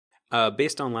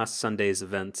Based on last Sunday's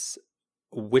events,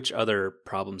 which other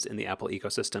problems in the Apple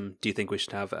ecosystem do you think we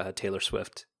should have Taylor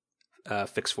Swift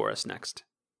fix for us next?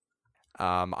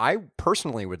 I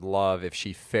personally would love if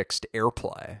she fixed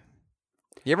AirPlay.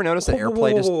 You ever notice that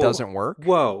AirPlay just doesn't work?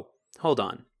 Whoa, hold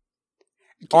on.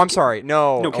 Oh, I'm sorry.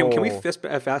 No. No, can we fast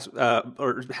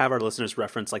or have our listeners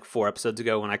reference like 4 episodes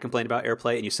ago when I complained about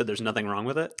AirPlay and you said there's nothing wrong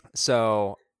with it?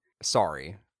 So,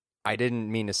 sorry. I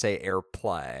didn't mean to say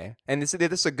AirPlay. And this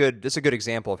is a good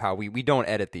example of how we don't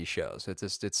edit these shows.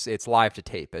 It's live to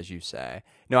tape, as you say.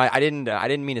 No, I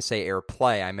didn't mean to say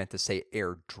AirPlay. I meant to say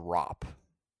AirDrop.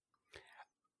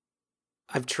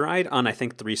 I've tried on I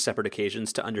think 3 separate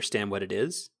occasions to understand what it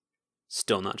is.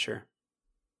 Still not sure.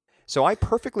 So I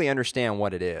perfectly understand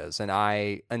what it is, and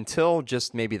I, until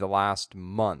just maybe the last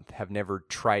month, have never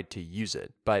tried to use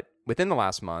it. But within the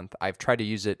last month, I've tried to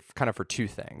use it kind of for 2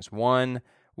 things. One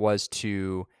was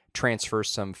to transfer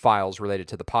some files related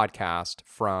to the podcast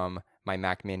from my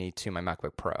Mac Mini to my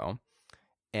MacBook Pro.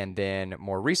 And then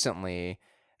more recently,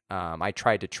 I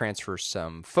tried to transfer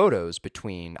some photos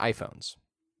between iPhones.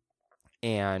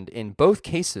 And in both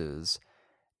cases,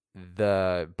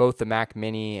 both the Mac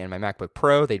Mini and my MacBook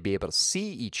Pro, they'd be able to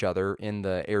see each other in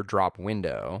the AirDrop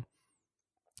window.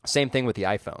 Same thing with the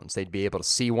iPhones. They'd be able to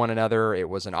see one another. It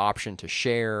was an option to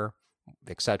share,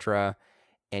 etc.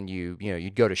 And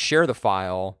you'd go to share the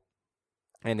file,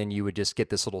 and then you would just get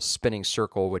this little spinning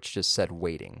circle which just said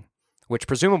waiting, which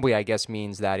presumably I guess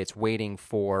means that it's waiting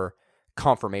for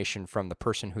confirmation from the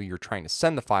person who you're trying to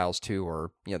send the files to,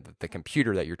 or the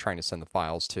computer that you're trying to send the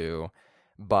files to.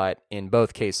 But in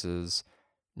both cases,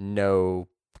 no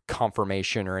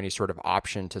confirmation or any sort of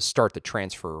option to start the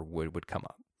transfer would come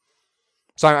up.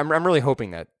 So I'm really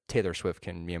hoping that Taylor Swift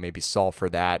can maybe solve for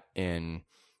that in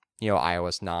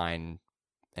iOS 9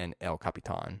 and El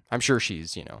Capitan. I'm sure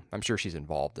she's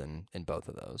involved in both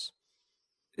of those.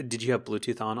 Did you have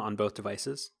Bluetooth on both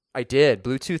devices? I did,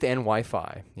 Bluetooth and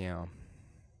Wi-Fi. Yeah.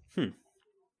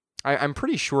 I'm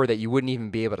pretty sure that you wouldn't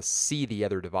even be able to see the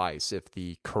other device if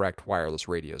the correct wireless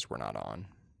radios were not on.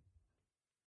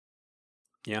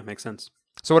 Yeah, makes sense.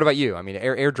 So what about you? I mean,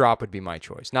 AirDrop would be my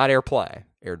choice. Not AirPlay,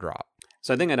 AirDrop.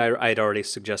 So I think I'd already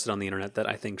suggested on the internet that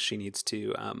I think she needs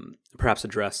to perhaps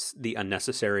address the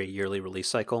unnecessary yearly release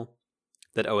cycle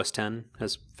that OS X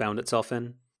has found itself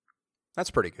in. That's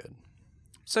pretty good.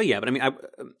 So yeah, but I mean,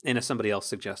 and as somebody else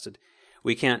suggested,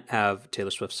 we can't have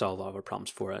Taylor Swift solve all of our problems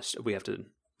for us. We have to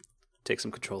take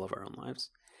some control of our own lives.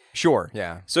 Sure,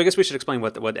 yeah. So I guess we should explain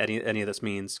what any of this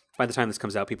means. By the time this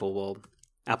comes out,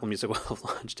 Apple Music will have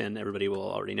launched, and everybody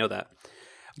will already know that.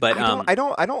 But I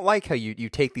don't like how you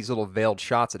take these little veiled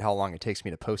shots at how long it takes me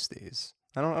to post these.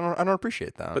 I don't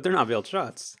appreciate that. But they're not veiled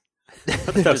shots.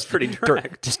 That's pretty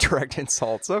direct. Just direct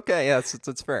insults. Okay, yeah,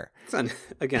 it's fair.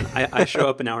 Again, I show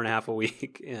up an hour and a half a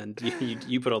week, and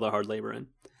you put all the hard labor in.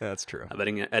 That's true.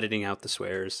 Editing out the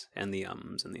swears and the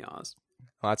ums and the ahs.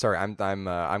 Well, that's all right.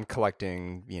 I'm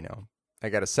collecting. I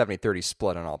got a 70-30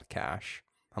 split on all the cash.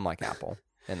 I'm like Apple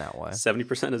in that way. 70%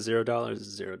 of $0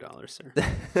 is $0,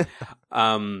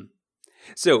 sir.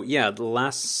 So yeah, the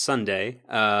last Sunday,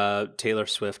 Taylor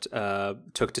Swift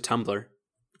took to Tumblr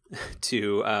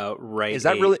to write. Is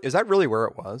that really where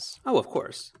it was? Oh, of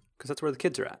course, because that's where the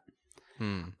kids are at.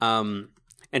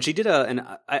 And she did and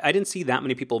I didn't see that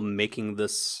many people making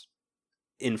this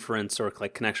inference or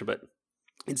like connection, but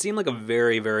it seemed like a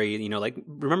very, very, like,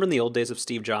 remember in the old days of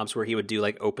Steve Jobs where he would do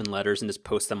like open letters and just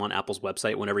post them on Apple's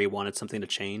website whenever he wanted something to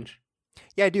change?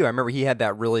 Yeah, I do. I remember he had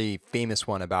that really famous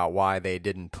one about why they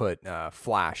didn't put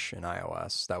Flash in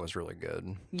iOS. That was really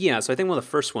good. Yeah, so I think one of the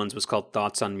first ones was called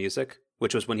Thoughts on Music,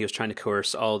 which was when he was trying to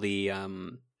coerce all the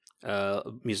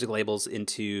music labels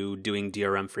into doing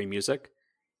DRM-free music.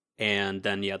 And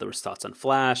then, yeah, there was Thoughts on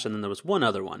Flash, and then there was one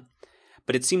other one.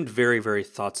 But it seemed very, very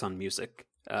Thoughts on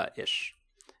Music-ish.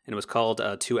 And it was called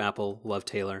To Apple, Love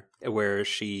Taylor, where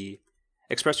she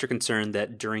expressed her concern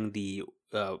that during the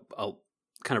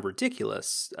kind of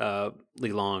ridiculously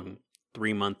long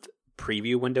 3-month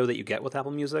preview window that you get with Apple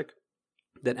Music,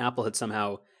 that Apple had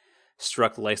somehow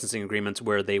struck licensing agreements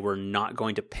where they were not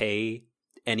going to pay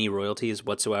any royalties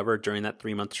whatsoever during that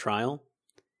 3-month trial,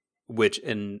 which,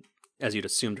 as you'd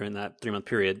assume during that 3-month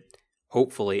period,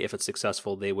 hopefully, if it's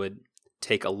successful, they would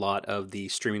take a lot of the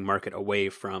streaming market away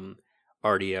from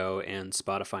RDO and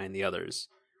Spotify and the others,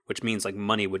 which means like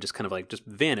money would just kind of like just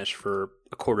vanish for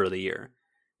a quarter of the year,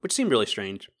 which seemed really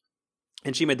strange.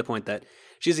 And she made the point that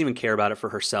she doesn't even care about it for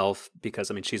herself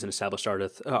because, I mean, she's an established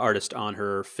artist on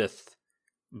her 5th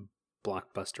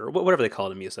blockbuster, or whatever they call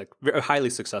it in music, a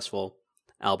highly successful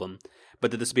album,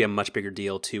 but that this would be a much bigger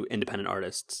deal to independent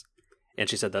artists. And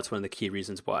she said that's one of the key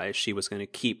reasons why she was going to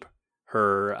keep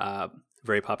her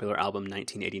very popular album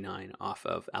 1989 off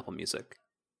of Apple Music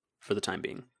for the time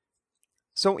being.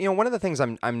 So, one of the things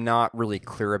I'm not really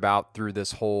clear about through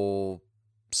this whole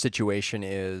situation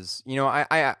is,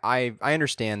 I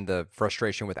understand the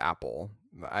frustration with Apple.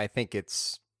 I think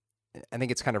it's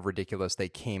kind of ridiculous they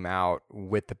came out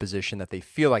with the position that they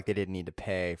feel like they didn't need to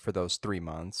pay for those 3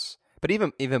 months. But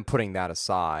even putting that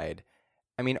aside,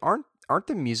 I mean, aren't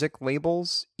the music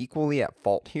labels equally at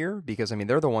fault here? Because I mean,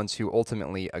 they're the ones who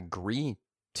ultimately agree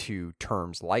to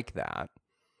terms like that.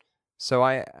 So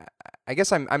I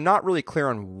guess I'm not really clear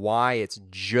on why it's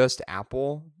just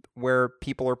Apple where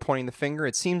people are pointing the finger.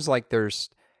 It seems like there's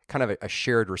kind of a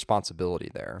shared responsibility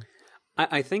there.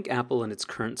 I think Apple in its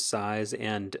current size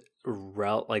and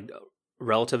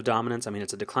relative dominance, I mean,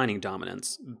 it's a declining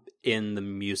dominance in the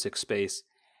music space.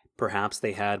 Perhaps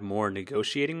they had more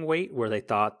negotiating weight where they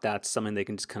thought that's something they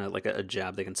can just kind of like a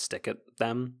jab they can stick at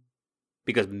them,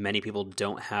 because many people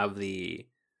don't have the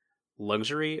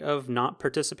luxury of not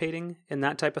participating in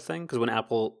that type of thing. Because when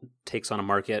Apple takes on a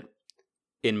market,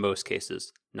 in most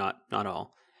cases, not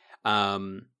all,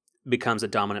 becomes a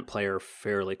dominant player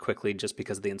fairly quickly just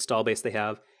because of the install base they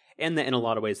have, and that in a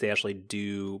lot of ways they actually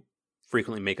do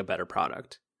frequently make a better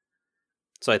product.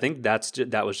 So I think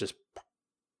that was just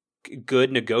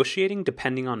good negotiating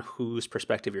depending on whose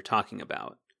perspective you're talking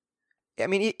about. I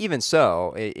mean, even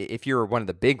so, if you're one of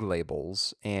the big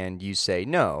labels and you say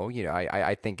no,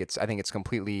 I think it's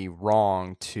completely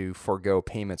wrong to forego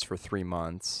payments for 3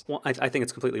 months. Well, I think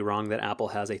it's completely wrong that Apple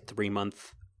has a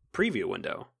 3-month preview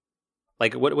window.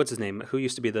 Like, what's his name? Who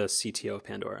used to be the CTO of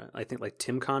Pandora? I think like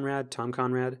Tom Conrad.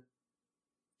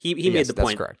 He made the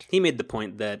point. Correct. He made the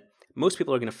point that most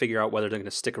people are going to figure out whether they're going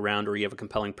to stick around or you have a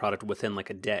compelling product within like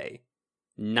a day.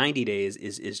 90 days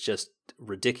is just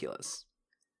ridiculous.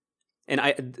 And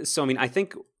I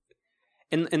think,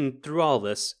 and through all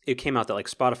this, it came out that like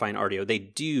Spotify and Rdio, they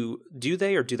do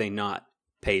they or do they not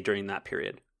pay during that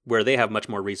period where they have much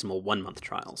more reasonable 1-month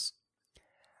trials?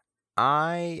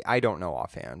 I don't know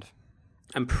offhand.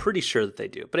 I'm pretty sure that they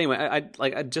do. But anyway,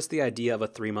 I just the idea of a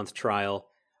 3-month trial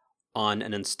on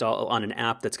an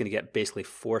app that's going to get basically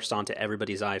forced onto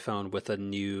everybody's iPhone with a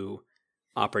new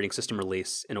operating system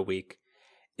release in a week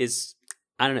is,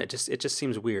 I don't know, it just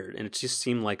seems weird. And it just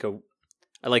seemed like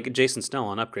like Jason Snell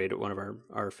on Upgrade, one of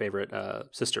our favorite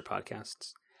sister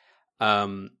podcasts,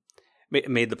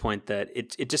 made the point that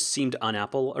it just seemed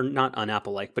un-Apple, or not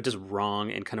un-Apple-like, but just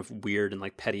wrong and kind of weird and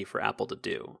like petty for Apple to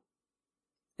do.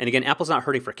 And again, Apple's not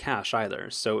hurting for cash either.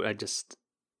 So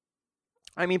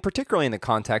I mean, particularly in the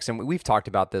context, and we've talked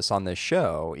about this on this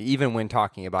show, even when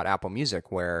talking about Apple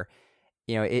Music, where,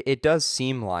 it does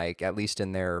seem like, at least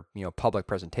in their, public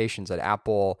presentations, that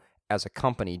Apple as a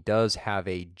company does have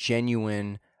a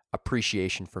genuine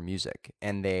appreciation for music,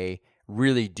 and they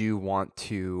really do want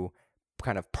to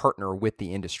kind of partner with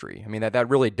the industry. I mean, that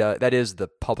really does, that is the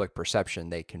public perception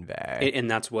they convey. And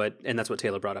that's what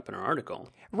Taylor brought up in our article.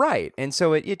 Right. And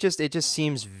so it just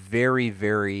seems very,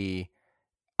 very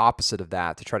opposite of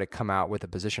that to try to come out with a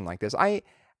position like this. I'm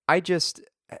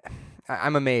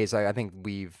amazed. I think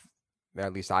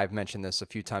at least I've mentioned this a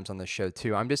few times on this show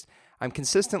too. I'm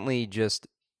consistently just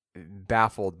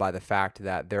baffled by the fact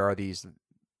that there are these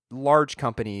large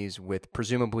companies with,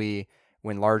 presumably,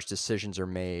 when large decisions are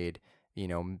made,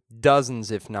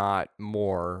 dozens, if not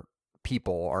more,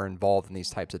 people are involved in these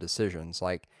types of decisions.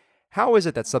 Like, how is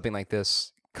it that something like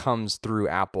this comes through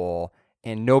Apple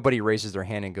and nobody raises their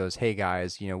hand and goes, hey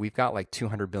guys, we've got like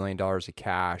 $200 billion of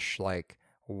cash. Like,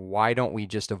 why don't we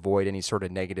just avoid any sort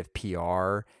of negative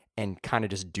PR and kind of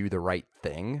just do the right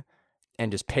thing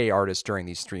and just pay artists during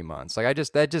these 3 months? Like,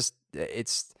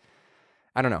 it's,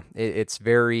 I don't know. It's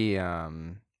very,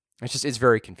 it's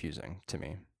very confusing to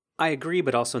me. I agree,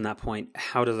 but also in that point,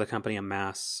 how does a company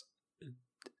amass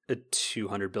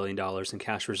 $200 billion in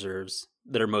cash reserves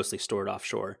that are mostly stored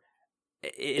offshore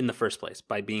in the first place?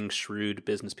 By being shrewd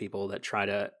business people that try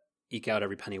to eke out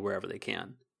every penny wherever they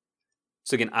can.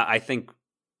 So again, I think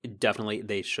definitely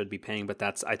they should be paying, but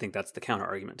I think that's the counter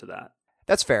argument to that.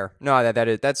 That's fair. No,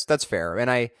 that's fair.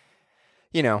 And I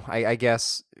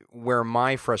guess where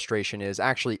my frustration is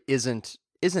actually isn't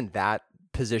that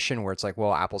position where it's like,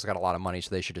 well, Apple's got a lot of money, so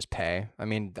they should just pay. I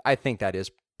mean, I think that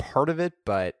is part of it,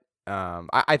 but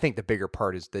I think the bigger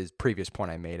part is the previous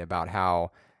point I made about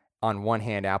how, on one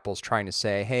hand, Apple's trying to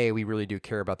say, hey, we really do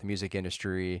care about the music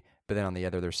industry, but then on the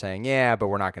other, they're saying, yeah, but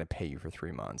we're not going to pay you for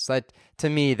 3 months. That, to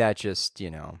me, that just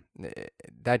seems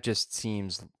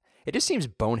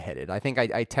boneheaded. I think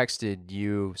I texted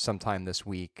you sometime this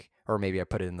week, or maybe I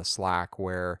put it in the Slack,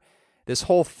 where this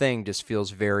whole thing just feels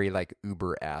very like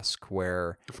Uber-esque,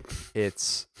 where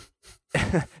it's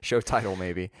show title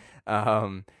maybe.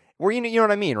 Where you know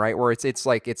what I mean, right? Where it's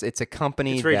like it's a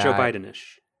company. It's very that, Joe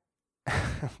Biden-ish.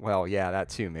 well, yeah, that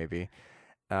too maybe.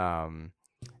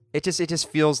 It just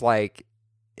feels like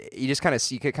you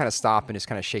just you could kind of stop and just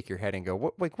kind of shake your head and go,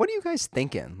 what are you guys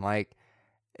thinking? Like,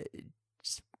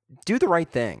 just do the right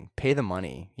thing, pay the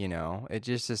money. You know, it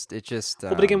just.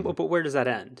 Well, but again, but where does that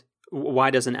end?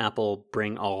 Why doesn't Apple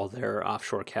bring all their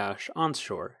offshore cash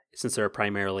onshore since they're a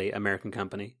primarily American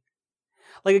company?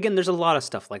 Like, again, there's a lot of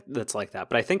stuff that's like that.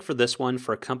 But I think for this one,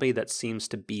 for a company that seems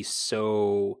to be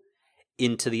so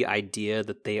into the idea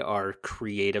that they are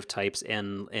creative types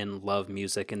and love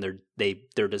music, and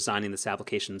they're designing this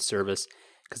application service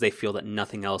because they feel that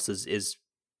nothing else is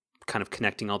kind of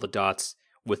connecting all the dots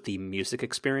with the music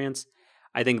experience.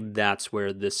 I think that's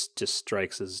where this just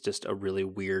strikes as just a really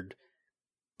weird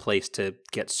place to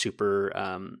get super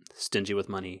stingy with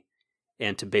money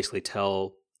and to basically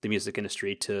tell the music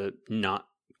industry to not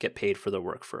get paid for the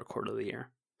work for a quarter of the year.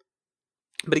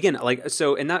 But again, like,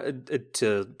 so, and that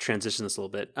to transition this a little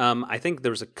bit, I think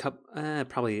there was a couple,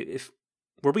 probably,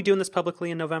 were we doing this publicly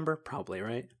in November? Probably,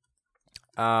 right?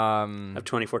 Of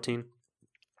 2014?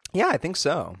 Yeah, I think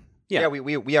so. Yeah.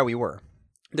 We were.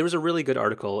 There was a really good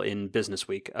article in Business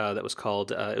Week that was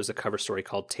called, it was a cover story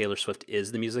called Taylor Swift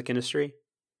is the Music Industry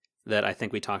that I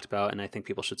think we talked about, and I think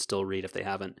people should still read if they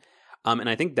haven't. And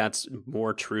I think that's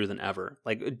more true than ever.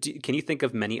 Like, can you think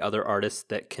of many other artists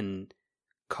that can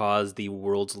cause the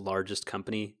world's largest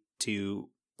company to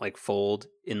like fold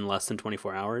in less than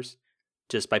 24 hours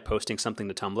just by posting something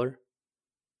to Tumblr?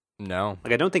 No.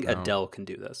 Like, I don't think Adele can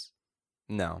do this.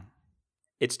 No.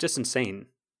 It's just insane.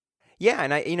 Yeah,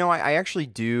 and I actually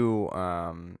do.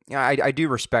 I do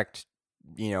respect,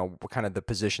 kind of the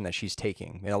position that she's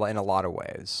taking in a lot of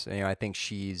ways. I think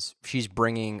she's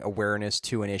bringing awareness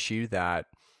to an issue that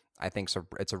I think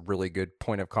it's a really good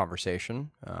point of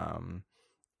conversation.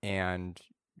 And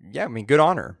yeah, I mean, good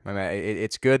on her. I mean,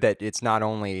 it's good that it's not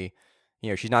only,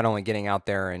 she's not only getting out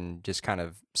there and just kind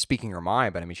of speaking her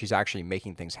mind, but I mean, she's actually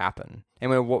making things happen.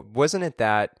 And wasn't it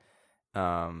that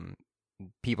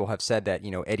people have said that,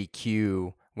 Eddie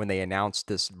Q, when they announced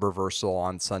this reversal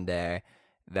on Sunday,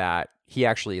 that he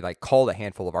actually like called a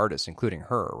handful of artists, including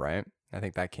her, right? I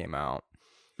think that came out.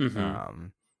 Mm-hmm.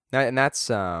 And that's,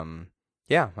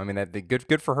 yeah, I mean, that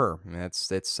good for her. I mean,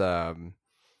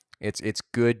 it's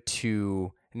good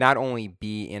to not only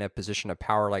be in a position of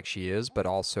power like she is, but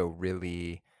also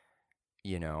really,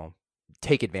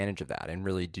 take advantage of that and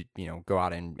really do, go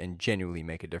out and genuinely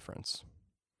make a difference.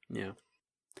 Yeah.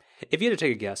 If you had to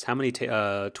take a guess, how many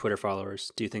Twitter followers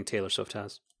do you think Taylor Swift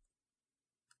has?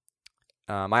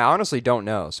 I honestly don't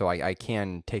know, so I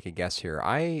can take a guess here.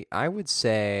 I would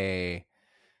say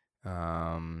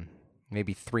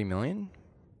maybe 3 million.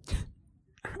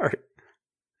 All right.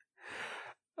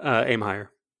 Aim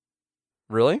higher.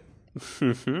 Really?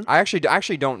 I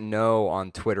actually don't know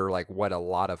on Twitter like what a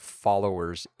lot of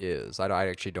followers is. I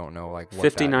actually don't know like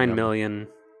what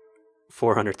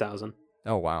 59,400,000.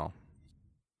 Oh wow.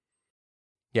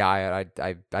 Yeah, I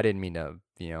didn't mean to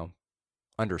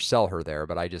undersell her there,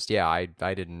 but I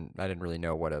didn't really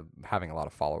know what having a lot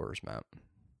of followers meant.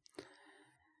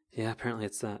 Yeah, apparently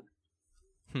it's that.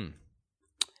 Never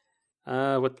mind.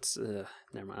 I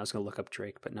was gonna look up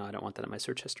Drake, but no, I don't want that in my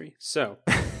search history. So,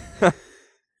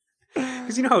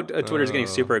 because you know how Twitter's getting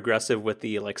super aggressive with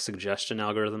the like suggestion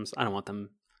algorithms. I don't want them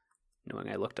knowing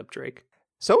I looked up Drake.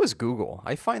 So is Google.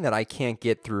 I find that I can't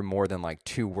get through more than like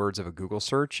 2 words of a Google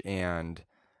search, and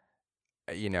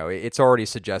it's already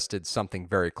suggested something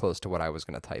very close to what I was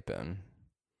going to type in.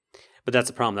 But that's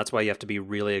the problem. That's why you have to be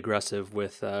really aggressive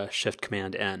with Shift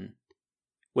Command N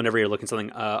whenever you're looking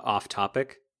something off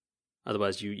topic.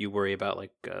 Otherwise, you worry about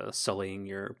like sullying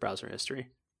your browser history.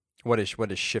 What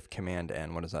is Shift Command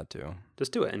N? What does that do?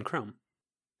 Just do it in Chrome.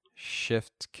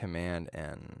 Shift Command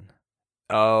N.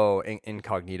 Oh,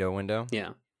 incognito window? Yeah.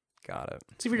 Got it.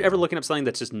 So if you're ever looking up something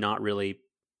that's just not really,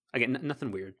 again,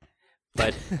 nothing weird,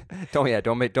 but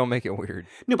don't make it weird.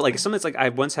 No, but like something that's like I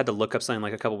once had to look up something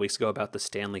like a couple weeks ago about the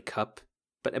Stanley Cup,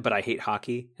 but I hate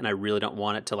hockey and I really don't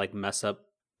want it to like mess up.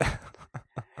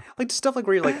 Like stuff like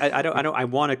where you're like I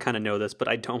want to kind of know this, but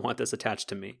I don't want this attached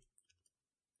to me.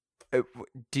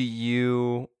 Do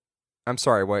you? I'm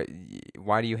sorry.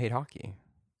 Why do you hate hockey?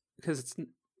 Because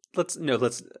let's not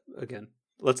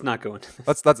go into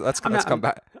this. Let's come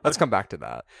back. Let's come back to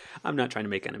that. I'm not trying to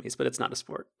make enemies, but it's not a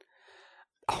sport.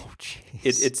 Oh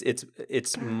jeez.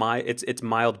 It's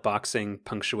mild boxing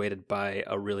punctuated by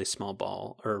a really small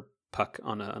ball or puck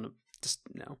on a just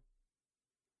no.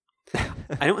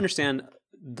 I don't understand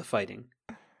the fighting.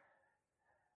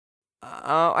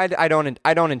 I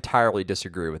don't entirely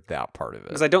disagree with that part of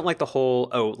Because it. I don't like the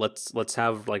whole let's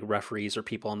have like referees or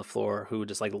people on the floor who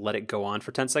just like let it go on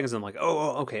for 10 seconds and I'm like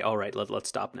okay, all right, let's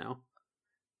stop now.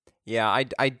 Yeah,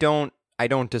 I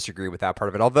don't disagree with that part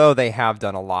of it. Although they have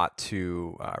done a lot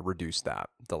to reduce that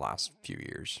the last few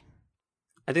years.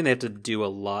 I think they have to do a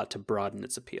lot to broaden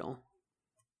its appeal.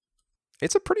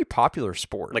 It's a pretty popular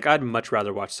sport. Like I'd much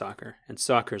rather watch soccer, and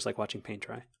soccer is like watching paint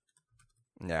dry.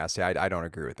 Yeah, see, I don't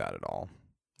agree with that at all.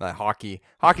 Hockey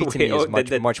to Wait, me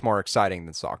is much more exciting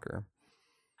than soccer.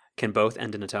 Can both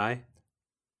end in a tie,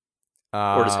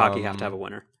 or does hockey have to have a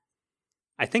winner?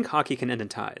 I think hockey can end in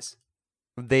ties.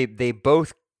 They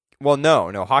both. Well,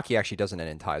 no, hockey actually doesn't end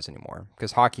in ties anymore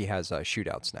because hockey has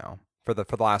shootouts now. For the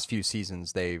last few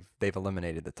seasons, they've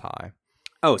eliminated the tie.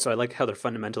 Oh, so I like how they're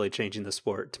fundamentally changing the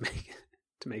sport to make it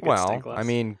stink less. I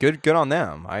mean, good on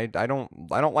them. I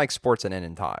don't like sports that end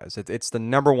in ties. It's the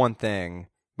number one thing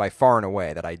by far and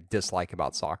away that I dislike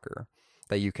about soccer.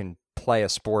 That you can play a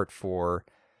sport for,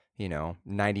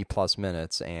 90 plus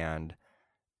minutes and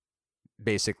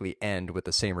basically end with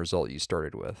the same result you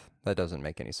started with. That doesn't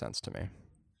make any sense to me.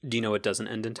 Do you know what doesn't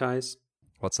end in ties?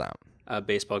 What's that?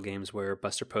 Baseball games where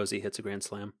Buster Posey hits a grand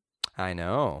slam. I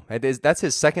know. That's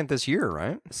his second this year,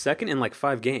 right? Second in like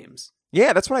 5 games.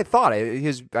 Yeah, that's what I thought.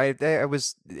 I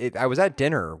was at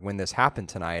dinner when this happened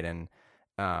tonight, and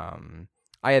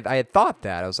I had thought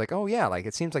that I was like, oh yeah, like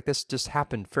it seems like this just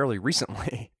happened fairly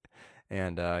recently,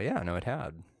 and yeah, no, it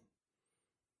had.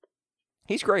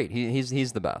 He's great.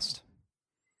 He's the best.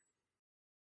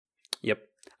 Yep.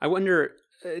 I wonder,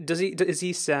 is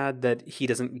he sad that he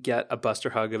doesn't get a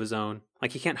Buster hug of his own?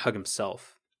 Like he can't hug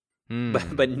himself.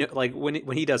 But no, like when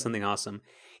he does something awesome,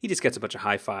 he just gets a bunch of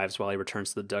high fives while he returns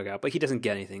to the dugout. But he doesn't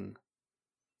get anything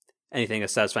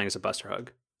as satisfying as a Buster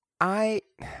hug. I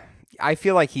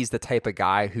feel like he's the type of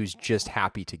guy who's just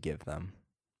happy to give them.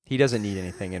 He doesn't need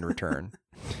anything in return.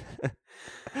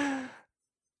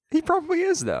 He probably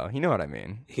is, though. You know what I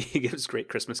mean? He gives great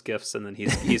Christmas gifts, and then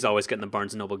he's always getting the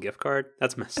Barnes & Noble gift card.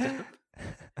 That's messed up.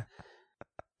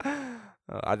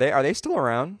 Are they still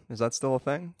around? Is that still a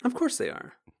thing? Of course they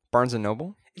are. Barnes &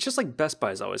 Noble? It's just like Best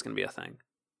Buy is always going to be a thing.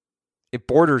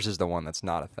 Borders is the one that's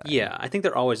not a thing. Yeah, I think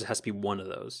there always has to be one of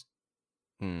those.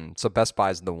 So Best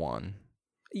Buy's the one.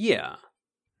 Yeah.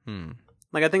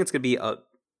 Like I think it's going to be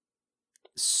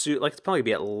it's probably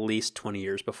be at least 20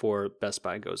 years before Best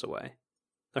Buy goes away.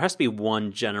 There has to be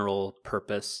one general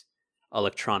purpose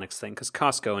electronics thing because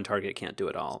Costco and Target can't do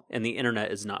it all, and the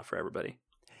internet is not for everybody.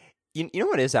 You know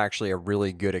what is actually a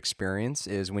really good experience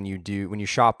is when you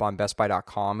shop on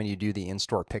BestBuy.com and you do the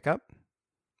in-store pickup,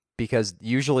 because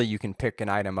usually you can pick an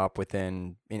item up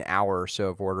within an hour or so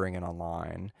of ordering it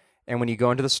online. And when you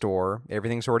go into the store,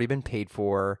 everything's already been paid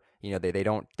for. They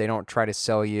don't try to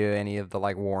sell you any of the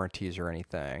like warranties or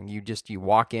anything. You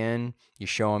walk in, you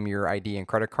show them your ID and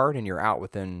credit card, and you're out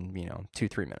within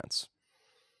 2-3 minutes.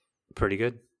 Pretty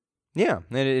good. Yeah,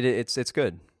 it's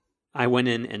good. I went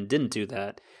in and didn't do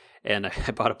that. And I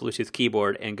bought a Bluetooth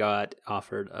keyboard and got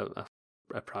offered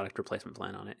a product replacement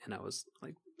plan on it, and I was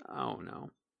like, "Oh no!"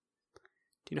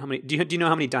 Do you know how many? Do you know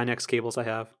how many Dynex cables I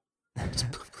have?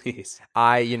 Just please.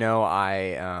 When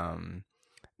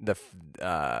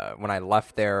I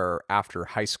left there after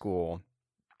high school,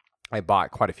 I bought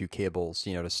quite a few cables,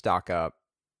 to stock up.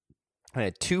 I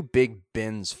had 2 big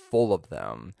bins full of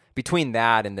them. Between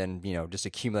that and then just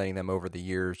accumulating them over the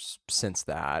years since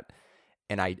that.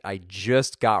 And I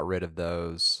just got rid of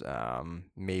those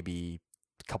maybe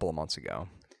a couple of months ago.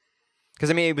 Because,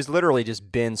 it was literally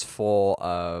just bins full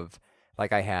of,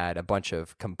 like I had a bunch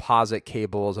of composite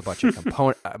cables, a bunch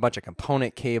of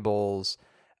component cables,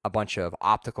 a bunch of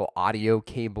optical audio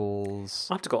cables.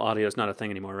 Optical audio is not a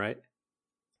thing anymore, right?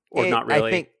 Or not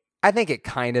really? I think it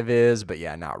kind of is, but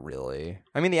yeah, not really.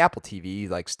 The Apple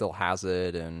TV still has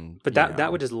it, but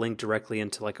that would just link directly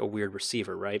into like a weird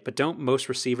receiver, right? But don't most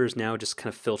receivers now just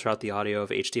kind of filter out the audio of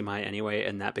HDMI anyway,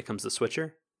 and that becomes the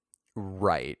switcher?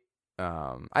 Right.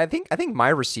 I think my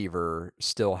receiver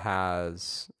still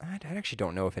has. I actually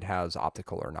don't know if it has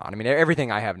optical or not.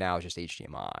 Everything I have now is just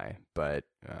HDMI, but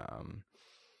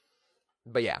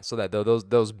yeah, so that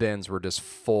those bins were just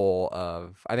full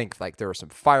of. I think there were some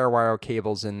FireWire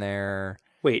cables in there.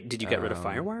 Wait, did you get rid of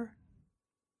FireWire?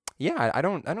 Yeah, I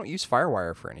don't use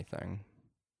FireWire for anything.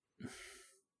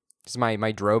 Because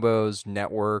my Drobo's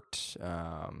networked.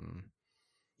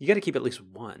 You got to keep at least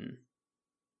one.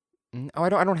 Oh, I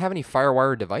don't have any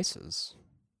FireWire devices.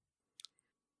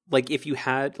 like if you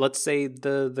had, let's say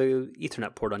the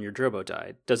Ethernet port on your Drobo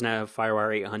died, doesn't it have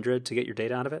FireWire 800 to get your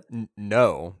data out of it?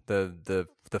 No, the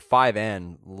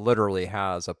 5N literally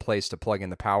has a place to plug in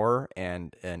the power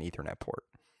and an Ethernet port.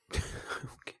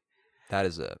 Okay. That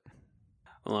is it.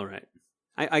 Well, all right.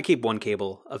 I keep one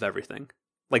cable of everything,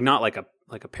 like not like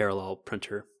a parallel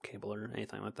printer cable or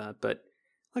anything like that, but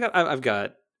like I've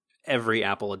got every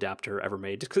Apple adapter ever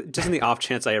made, just in the off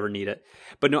chance I ever need it.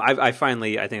 But no, I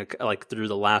finally, I think like through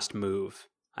the last move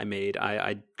I made,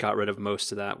 I got rid of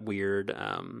most of that weird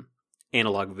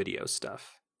analog video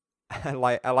stuff. I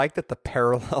like that the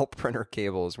parallel printer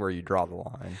cable is where you draw the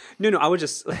line. No, I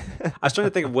was trying to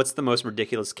think of what's the most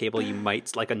ridiculous cable you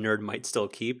might, like a nerd might still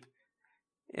keep,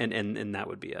 and that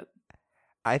would be it.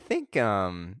 I think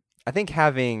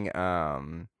having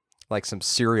like some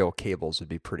serial cables would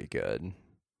be pretty good.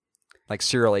 Like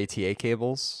serial ATA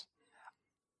cables.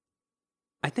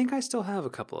 I think I still have a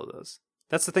couple of those.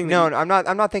 That's the thing. No, I'm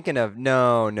not thinking of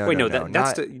no. Wait, no,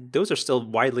 not, those are still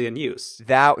widely in use.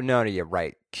 No, you're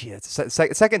right. It's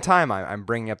second time I'm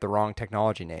bringing up the wrong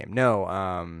technology name.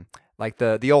 No, like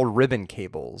the old ribbon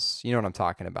cables. You know what I'm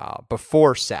talking about?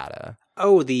 Before SATA.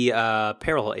 Oh, the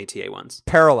parallel ATA ones.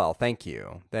 Parallel. Thank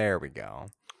you. There we go.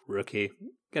 Rookie,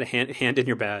 got a hand in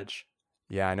your badge.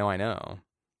 Yeah, I know.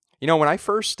 You know, when I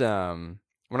first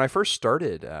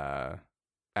started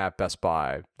at Best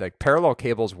Buy, like parallel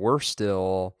cables were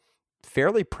still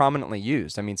fairly prominently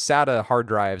used. I mean, SATA hard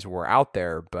drives were out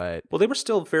there, but well, they were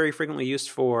still very frequently used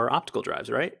for optical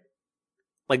drives, right?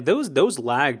 Like those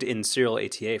lagged in serial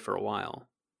ATA for a while.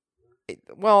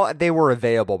 Well, they were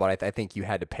available, but I think you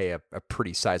had to pay a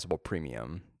pretty sizable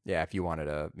premium. Yeah, if you wanted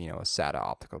a SATA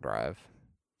optical drive,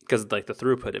 because like the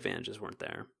throughput advantages weren't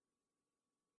there.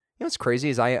 You know what's crazy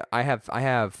is I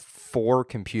have 4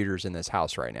 computers in this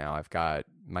house right now. I've got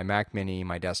my Mac Mini,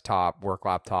 my desktop, work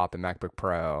laptop, and MacBook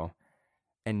Pro,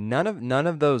 and none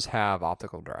of those have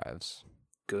optical drives.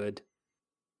 Good.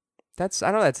 I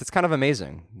don't know. It's kind of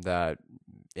amazing that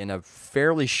in a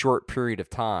fairly short period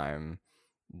of time,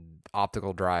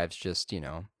 optical drives just I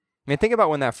mean, think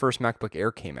about when that first MacBook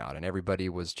Air came out, and everybody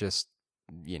was just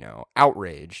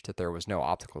outraged that there was no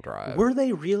optical drive. Were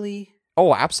they really?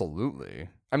 Oh, absolutely.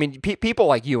 I mean, people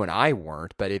like you and I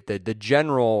weren't, but if the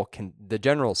general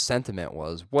sentiment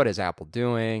was, what is Apple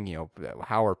doing?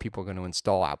 How are people going to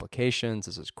install applications?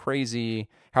 This is crazy.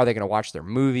 How are they going to watch their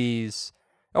movies?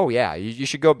 Oh yeah, you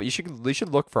should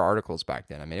look for articles back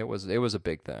then. I mean, it was a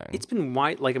big thing. It's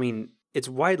been it's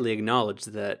widely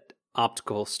acknowledged that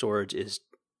optical storage is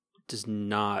just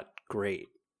not great.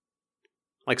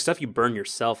 Like stuff you burn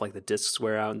yourself, like the discs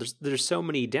wear out, and there's so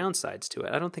many downsides to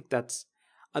it. I don't think that's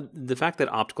the fact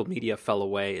that optical media fell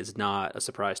away is not a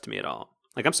surprise to me at all.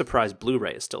 Like I'm surprised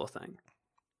Blu-ray is still a thing.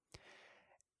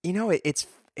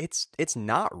 It's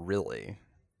not really.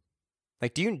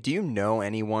 Like, do you know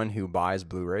anyone who buys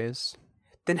Blu-rays?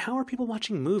 Then how are people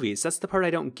watching movies? That's the part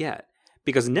I don't get.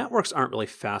 Because networks aren't really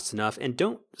fast enough, and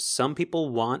don't some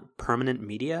people want permanent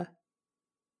media?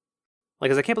 Like,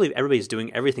 'cause I can't believe everybody's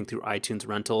doing everything through iTunes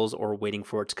rentals or waiting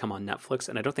for it to come on Netflix,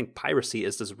 and I don't think piracy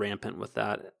is as rampant with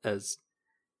that as...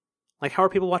 Like, how are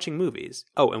people watching movies?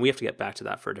 Oh, and we have to get back to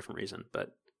that for a different reason,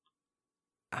 but...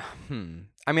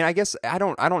 I mean, I guess I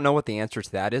don't know what the answer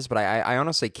to that is, but I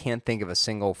honestly can't think of a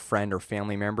single friend or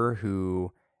family member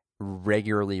who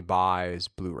regularly buys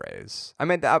Blu-rays. I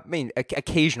mean,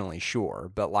 occasionally, sure,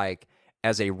 but like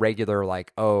as a regular,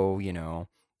 like,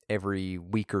 every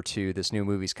week or two, this new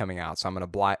movie's coming out, so I'm gonna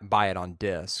buy it on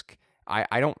disc.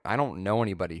 I don't know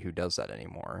anybody who does that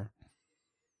anymore.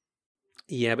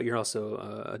 Yeah, but you're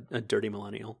also a dirty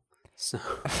millennial. So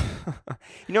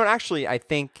actually, I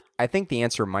think the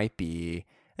answer might be,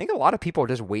 I think a lot of people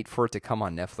just wait for it to come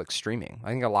on Netflix streaming. I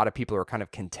think a lot of people are kind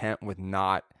of content with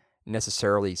not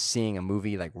necessarily seeing a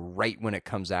movie like right when it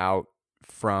comes out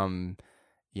from,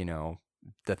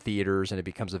 the theaters and it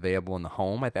becomes available in the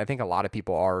home. I think a lot of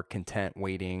people are content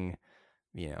waiting,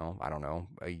 I don't know,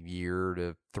 a year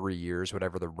to 3 years,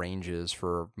 whatever the range is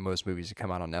for most movies to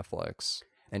come out on Netflix,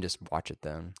 and just watch it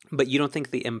then. But you don't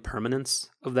think the impermanence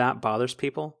of that bothers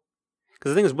people?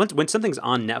 Because the thing is, when something's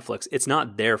on Netflix, it's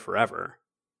not there forever.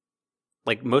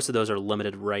 Like, most of those are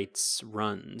limited rights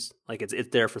runs. Like, it's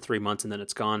there for 3 months and then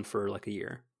it's gone for like a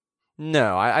year.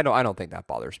 No, I don't think that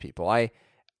bothers people. I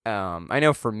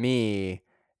know for me,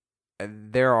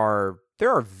 there are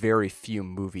very few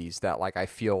movies that like I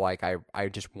feel like I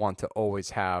just want to always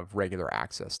have regular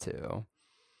access to.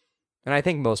 And I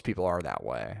think most people are that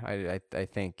way. I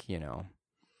think,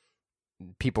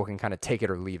 people can kind of take it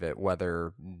or leave it,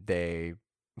 whether they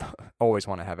always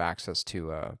want to have access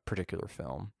to a particular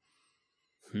film.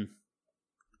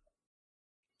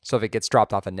 So if it gets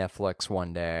dropped off of Netflix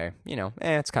one day,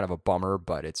 it's kind of a bummer,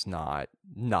 but it's not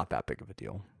that big of a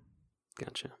deal.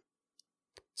 Gotcha.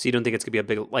 So you don't think it's gonna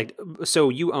be a big so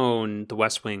you own The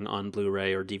West Wing on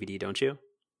Blu-ray or DVD, don't you?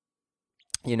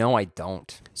 I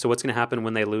don't. So what's gonna happen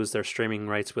when they lose their streaming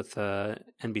rights with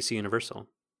NBC Universal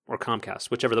or Comcast,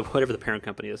 whatever the parent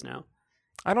company is now?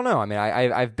 I don't know. I mean,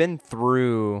 I've been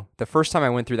through the first time I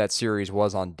went through that series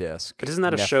was on disc. But isn't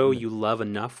that a show you love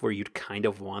enough where you'd kind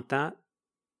of want that?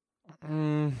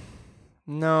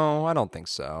 No, I don't think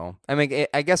so. I mean,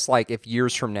 I guess like if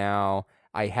years from now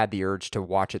I had the urge to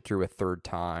watch it through a third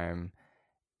time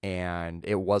and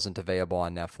it wasn't available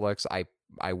on Netflix,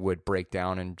 I would break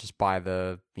down and just buy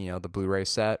the Blu-ray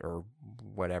set or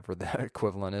whatever the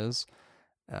equivalent is.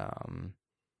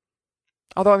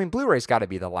 Although I mean, Blu-ray's got to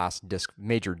be the last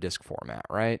major disc format,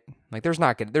 right? Like there's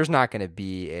not gonna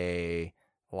be a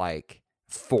like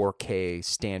 4K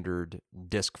standard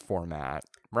disc format,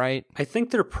 right? I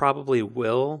think there probably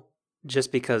will,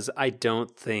 just because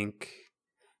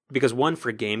one,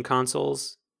 for game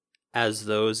consoles, as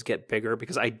those get bigger,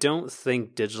 because I don't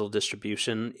think digital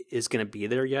distribution is going to be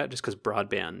there yet, just because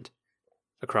broadband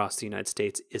across the United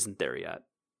States isn't there yet.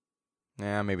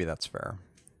 Yeah, maybe that's fair.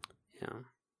 Yeah.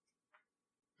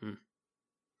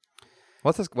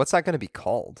 What's that going to be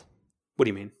called? What do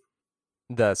you mean?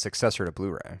 The successor to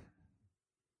Blu-ray.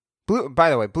 By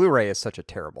the way, Blu-ray is such a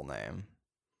terrible name.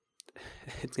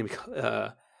 It's going to be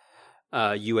called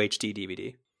UHD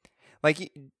DVD.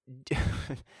 Like,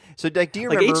 so like, do you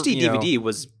remember? HD DVD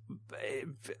was,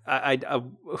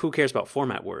 who cares about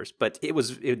format wars? But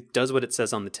it does what it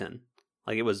says on the tin.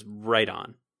 Like it was right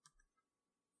on.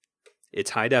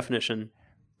 It's high definition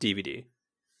DVD.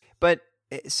 But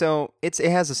so it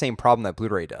has the same problem that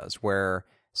Blu-ray does, where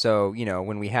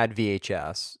when we had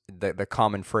VHS, the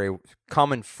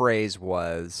common phrase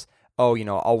was, "Oh,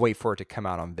 I'll wait for it to come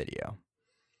out on video."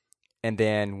 And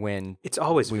then when it's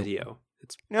always video.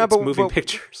 It's moving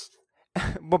pictures.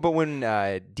 But when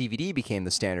DVD became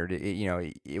the standard,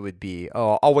 it would be,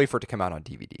 "Oh, I'll wait for it to come out on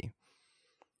DVD."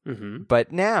 Mm-hmm.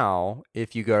 But now,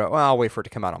 if you go, "Well, I'll wait for it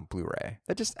to come out on Blu-ray,"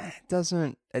 that just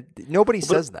doesn't. Nobody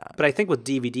says that. But I think with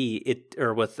DVD,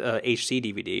 or with HD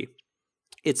DVD,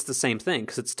 it's the same thing,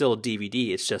 because it's still a DVD.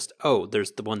 It's just,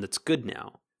 there's the one that's good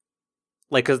now.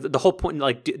 Like, because the whole point,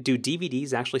 like, do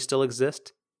DVDs actually still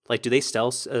exist? Like, do they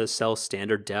still sell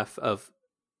standard def of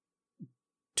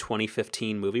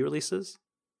 2015 movie releases?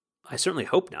 I certainly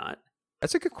hope not.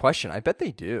 That's a good question. I bet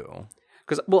they do.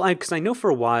 Because I know for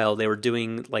a while they were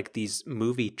doing like these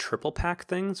movie triple pack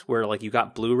things where like you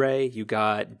got Blu-ray, you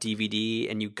got DVD,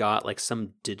 and you got like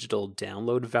some digital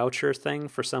download voucher thing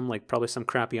for probably some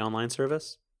crappy online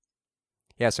service.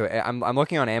 Yeah, so I'm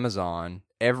looking on Amazon.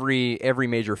 Every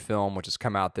major film which has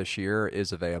come out this year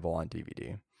is available on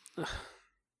DVD.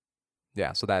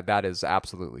 Yeah, so that is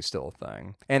absolutely still a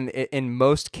thing. And in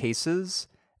most cases,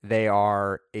 they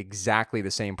are exactly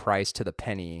the same price to the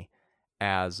penny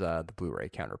as the Blu-ray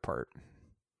counterpart.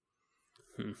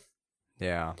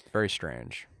 Yeah, very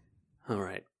strange. All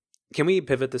right. Can we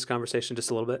pivot this conversation just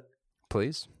a little bit?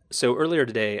 Please. So earlier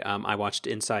today, I watched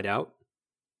Inside Out,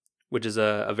 which is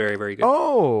a very, very good.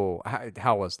 Oh,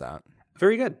 how was that?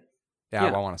 Very good. Yeah.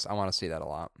 I want to see that a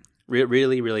lot.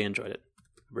 Really, really enjoyed it.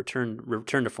 Return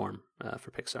to form for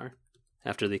Pixar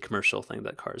after the commercial thing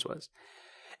that Cars was.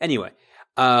 Anyway,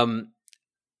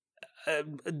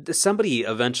 somebody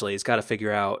eventually has got to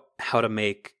figure out how to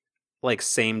make like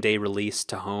same day release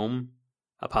to home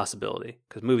a possibility,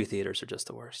 because movie theaters are just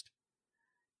the worst.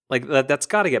 Like that's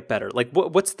got to get better. Like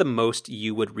what's the most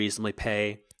you would reasonably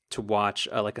pay to watch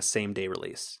like a same day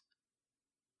release?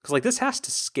 Because like this has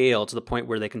to scale to the point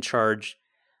where they can charge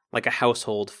like a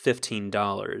household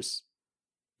 $15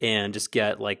 and just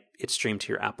get like it streamed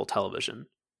to your Apple television,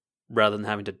 rather than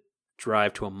having to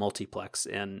drive to a multiplex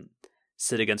and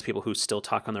sit against people who still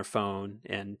talk on their phone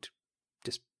and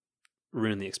just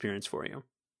ruin the experience for you.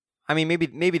 I mean,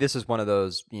 maybe this is one of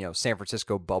those, San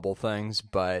Francisco bubble things,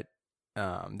 but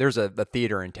there's a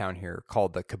theater in town here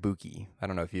called the Kabuki. I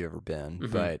don't know if you've ever been,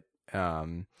 Mm-hmm. but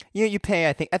you pay,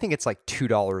 I think it's like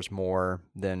 $2 more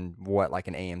than what like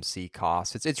an AMC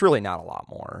costs. It's really not a lot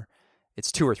more.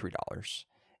 It's $2 or $3.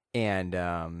 And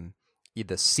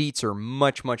the seats are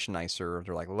much, much nicer.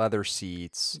 They're like leather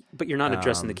seats. But you're not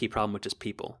addressing the key problem, which is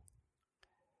people.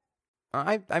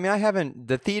 I mean, I haven't.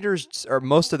 The theaters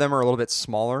most of them are a little bit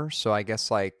smaller, so I guess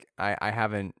like I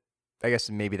haven't. I guess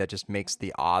maybe that just makes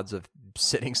the odds of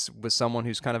sitting with someone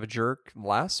who's kind of a jerk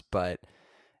less. But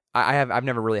I've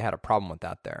never really had a problem with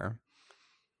that there.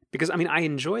 Because I mean, I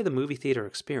enjoy the movie theater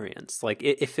experience. Like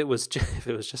if it was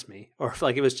just me, or if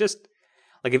like it was just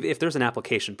Like if there's an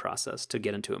application process to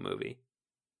get into a movie,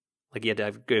 like you had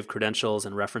to give credentials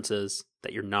and references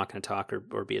that you're not going to talk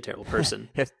or be a terrible person.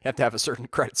 You have to have a certain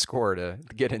credit score to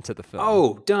get into the film.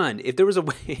 Oh, done. If there was a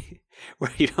way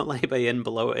where you don't let anybody in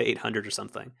below 800 or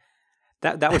something,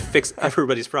 that would fix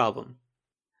everybody's problem.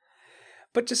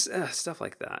 But just stuff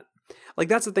like that. Like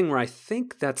that's the thing where I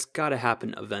think that's got to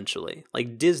happen eventually.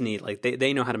 Like Disney, like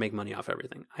they know how to make money off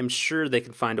everything. I'm sure they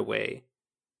can find a way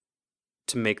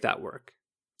to make that work.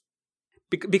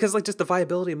 Because like just the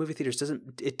viability of movie theaters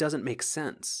doesn't make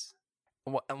sense.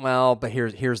 Well, but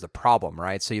here's the problem,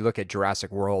 right? So you look at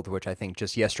Jurassic World, which I think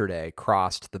just yesterday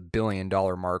crossed the $1 billion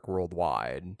mark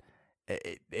worldwide.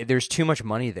 There's too much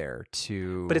money there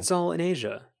to. But it's all in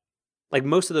Asia. Like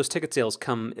most of those ticket sales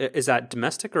come. Is that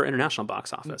domestic or international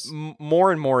box office?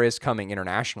 More and more is coming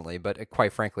internationally, but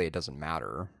quite frankly, it doesn't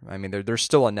matter. I mean, there's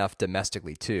still enough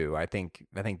domestically too. I think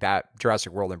that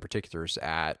Jurassic World in particular is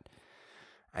at.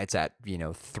 It's at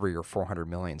 300 or 400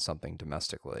 million something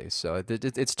domestically, so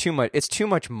it's too much. It's too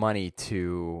much money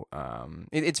to.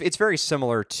 It's very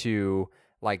similar to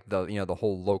like the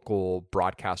whole local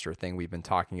broadcaster thing we've been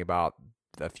talking about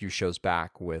a few shows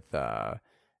back with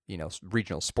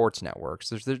regional sports networks.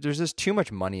 There's just too much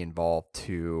money involved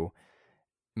to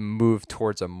move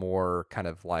towards a more kind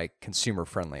of like consumer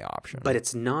friendly option. But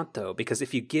it's not though, because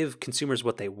if you give consumers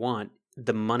what they want,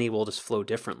 the money will just flow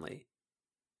differently.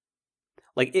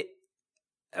 Like it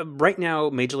right now,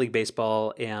 Major League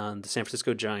Baseball and the San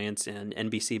Francisco Giants and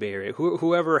NBC Bay Area,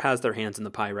 whoever has their hands in the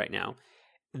pie right now,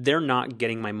 they're not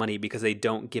getting my money because they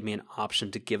don't give me an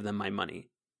option to give them my money.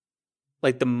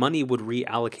 Like the money would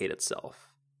reallocate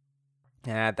itself.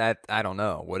 Yeah, that I don't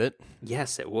know. Would it?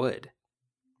 Yes, it would.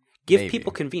 Give Maybe.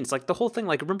 people convenience. Like the whole thing,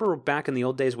 like remember back in the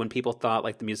old days when people thought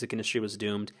like the music industry was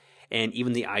doomed and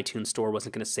even the iTunes store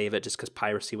wasn't going to save it just because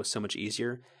piracy was so much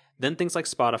easier? Then things like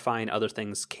Spotify and other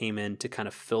things came in to kind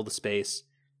of fill the space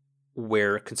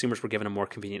where consumers were given a more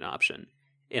convenient option.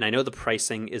 And I know the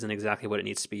pricing isn't exactly what it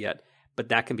needs to be yet, but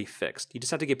that can be fixed. You just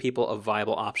have to give people a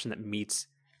viable option that meets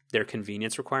their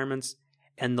convenience requirements,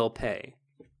 and they'll pay.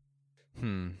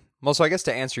 Well, so I guess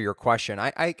to answer your question,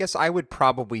 I guess I would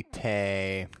probably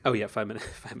pay. Oh yeah, 5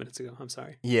 minutes ago. I'm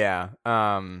sorry. Yeah.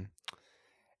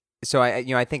 So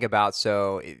I think about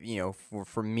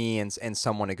for me and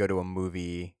someone to go to a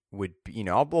movie would be,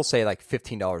 we'll say like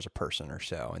 $15 a person or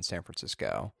so in San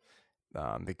Francisco.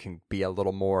 It can be a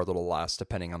little more, a little less,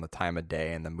 depending on the time of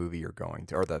day and the movie you're going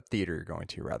to, or the theater you're going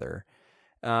to, rather.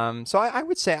 So I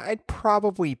would say I'd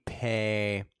probably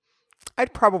pay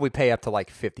up to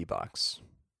like $50.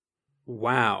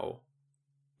 Wow.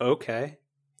 Okay.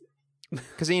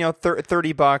 Because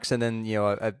 $30 and then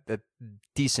a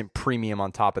decent premium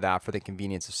on top of that for the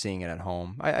convenience of seeing it at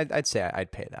home. I'd say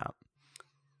I'd pay that.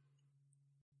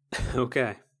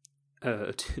 Okay.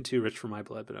 Too rich for my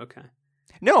blood, but okay.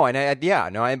 No,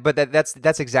 but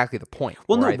that's exactly the point.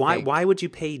 Well, no, why would you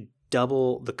pay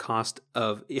double the cost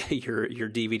of your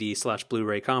DVD /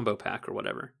 Blu-ray combo pack or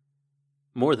whatever?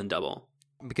 More than double.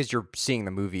 Because you're seeing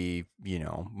the movie,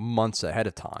 months ahead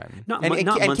of time. Not months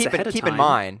ahead of time. Keep in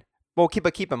mind. Well,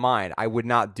 keep in mind, I would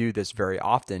not do this very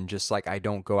often. Just like I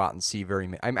don't go out and see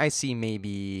I see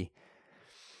maybe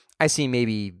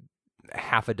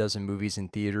half a dozen movies in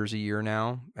theaters a year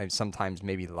now. Sometimes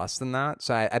maybe less than that.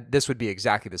 So this would be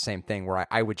exactly the same thing where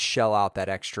I would shell out that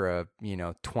extra,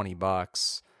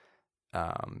 $20,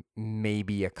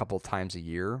 maybe a couple times a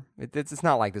year. It's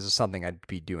not like this is something I'd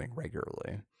be doing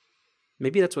regularly.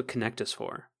 Maybe that's what Connect is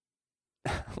for.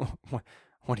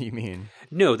 What do you mean?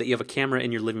 No, that you have a camera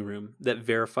in your living room that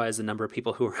verifies the number of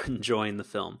people who are enjoying the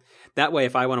film. That way,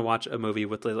 if I want to watch a movie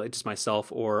with just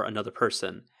myself or another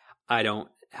person, I don't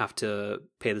have to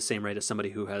pay the same rate as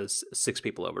somebody who has 6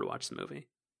 people over to watch the movie.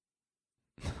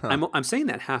 Huh. I'm saying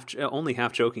that only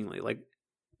half jokingly. Like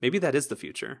maybe that is the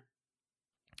future.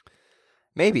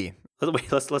 Maybe.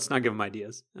 Wait, let's not give them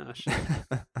ideas.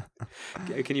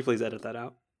 Can you please edit that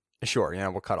out? Sure.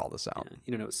 We'll cut all this out. Yeah,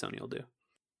 you don't know what Sony will do.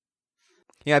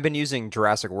 Yeah, I've been using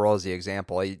Jurassic World as the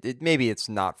example. Maybe it's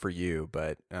not for you,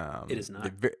 but it is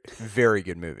not. Very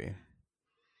good movie.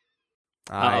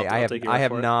 I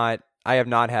have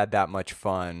not had that much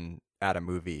fun at a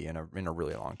movie in a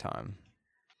really long time.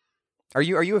 Are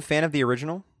you a fan of the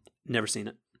original? Never seen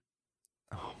it.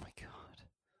 Oh my god.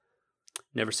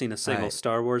 Never seen a single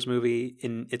Star Wars movie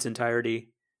in its entirety.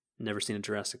 Never seen a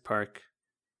Jurassic Park.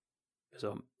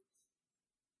 So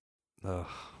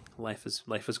life is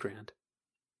grand.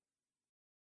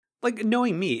 Like,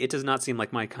 knowing me, it does not seem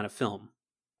like my kind of film.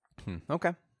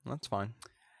 Okay, that's fine.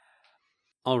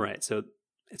 All right, so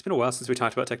it's been a while since we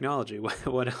talked about technology.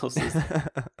 What else is there?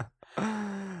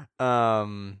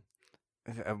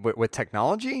 with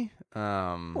technology.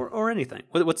 Or anything.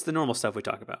 What's the normal stuff we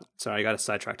talk about? Sorry, I got us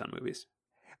sidetracked on movies.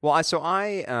 Well,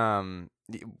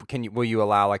 will you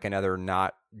allow like another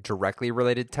not directly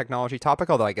related technology topic?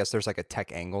 Although I guess there's like a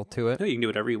tech angle to it. No, you can do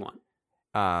whatever you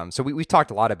want. So we've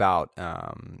talked a lot about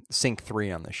Sync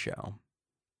 3 on the show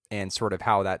and sort of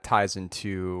how that ties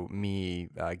into me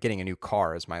getting a new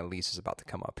car as my lease is about to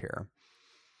come up here.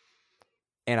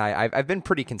 And I've been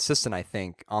pretty consistent, I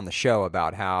think, on the show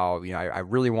about how, I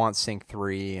really want Sync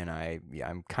 3, and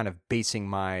I'm kind of basing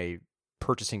my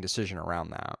purchasing decision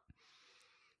around that.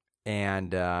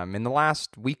 And in the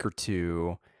last week or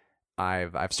two,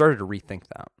 I've started to rethink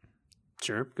that.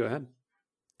 Sure, go ahead.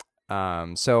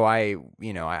 So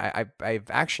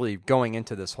I've actually, going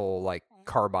into this whole like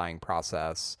car buying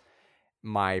process,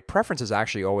 my preference has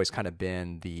actually always kind of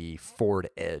been the Ford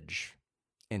Edge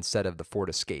instead of the Ford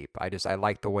Escape. I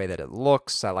like the way that it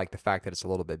looks. I like the fact that it's a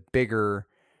little bit bigger.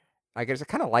 I guess I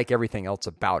kind of like everything else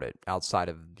about it outside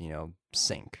of,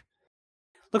 Sync.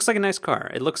 Looks like a nice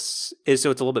car. So it's a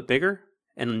little bit bigger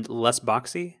and less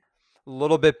boxy. A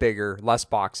little bit bigger, less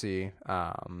boxy.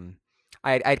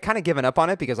 I'd kind of given up on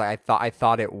it because I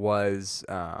thought it was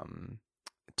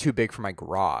too big for my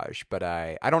garage, but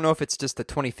I don't know if it's just the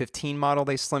 2015 model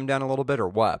they slimmed down a little bit or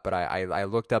what, but I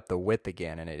looked up the width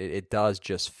again, and it does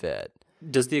just fit.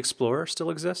 Does the Explorer still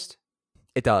exist?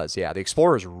 It does, yeah. The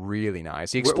Explorer is really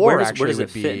nice. The Explorer where does it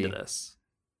fit into this?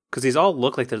 Because these all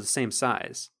look like they're the same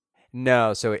size.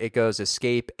 No, so it goes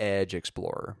Escape, Edge,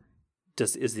 Explorer.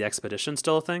 Is the Expedition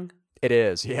still a thing? It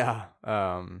is, yeah.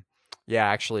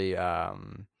 Actually, I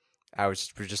was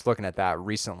just looking at that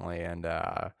recently, and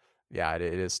yeah, it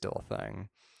is still a thing.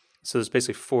 So there's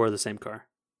basically 4 of the same car,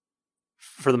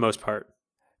 for the most part.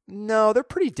 No, they're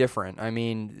pretty different. I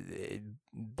mean,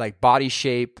 like body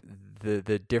shape,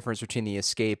 the difference between the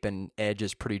Escape and Edge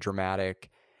is pretty dramatic.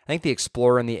 I think the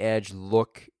Explorer and the Edge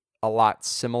look a lot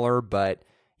similar, but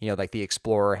like the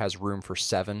Explorer has room for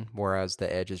 7, whereas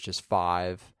the Edge is just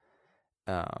 5,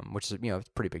 which is a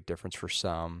pretty big difference for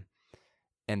some.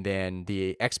 And then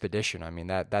the Expedition, I mean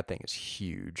that thing is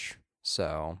huge.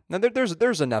 So now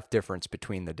there's enough difference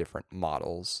between the different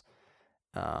models.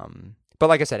 But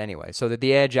like I said, anyway, so that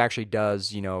the Edge actually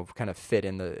does, kind of fit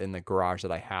in the garage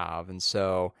that I have. And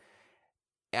so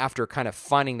after kind of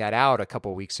finding that out a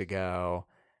couple of weeks ago,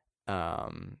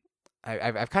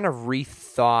 I've kind of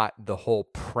rethought the whole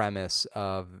premise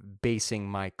of basing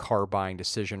my car buying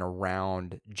decision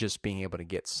around just being able to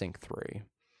get Sync 3.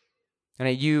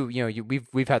 And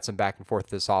we've had some back and forth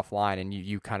this offline, and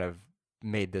you kind of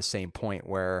made the same point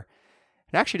where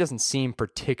it actually doesn't seem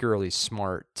particularly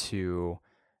smart to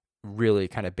really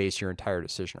kind of base your entire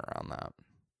decision around that.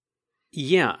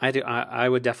 Yeah, I do. I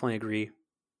would definitely agree.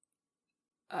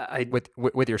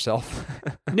 With yourself.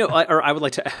 No, I would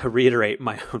like to reiterate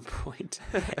my own point,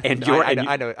 and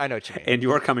I know what you mean. And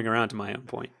you're coming around to my own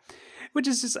point, which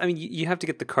is just, I mean, you have to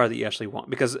get the car that you actually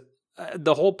want, because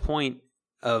the whole point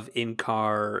of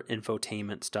in-car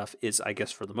infotainment stuff is, I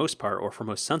guess, for the most part, or for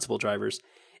most sensible drivers,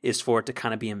 is for it to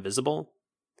kind of be invisible.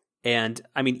 And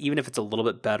I mean, even if it's a little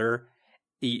bit better,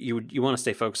 you want to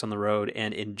stay focused on the road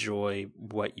and enjoy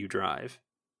what you drive.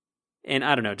 And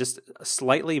I don't know, just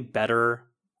slightly better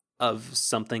of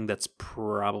something that's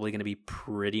probably going to be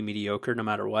pretty mediocre no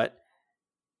matter what.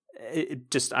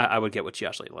 I would get what you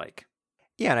actually like.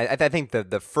 Yeah, and I think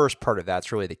the first part of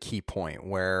that's really the key point,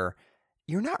 where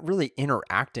you're not really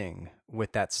interacting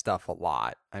with that stuff a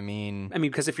lot. I mean,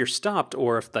 because if you're stopped,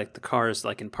 or if like the car is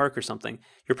like in park or something,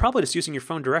 you're probably just using your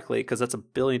phone directly, because that's a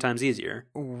billion times easier.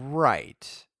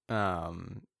 Right.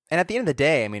 And at the end of the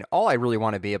day, I mean, all I really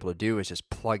want to be able to do is just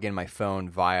plug in my phone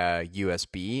via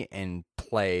USB and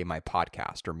play my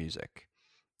podcast or music.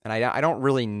 And I don't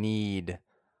really need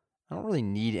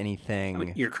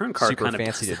anything your current car super kind of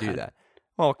fancy does to do that.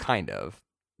 Well, kind of.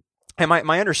 And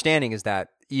my understanding is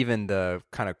that even the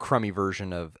kind of crummy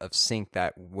version of Sync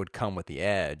that would come with the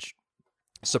Edge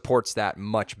supports that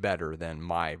much better than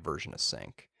my version of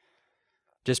Sync,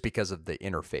 just because of the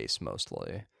interface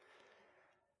mostly.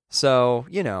 So,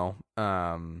 yeah,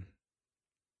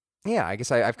 I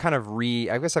guess I've kind of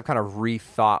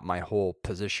rethought my whole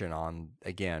position on,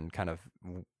 again, kind of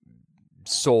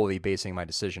solely basing my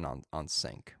decision on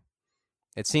Sync.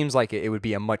 It seems like it would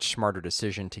be a much smarter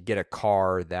decision to get a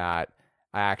car that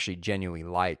I actually genuinely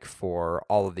like, for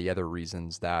all of the other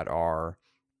reasons that are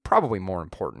probably more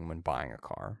important when buying a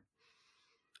car.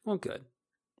 Well, good.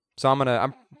 So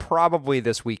I'm probably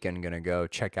this weekend gonna go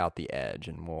check out the Edge,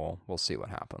 and we'll see what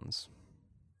happens.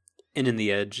 And in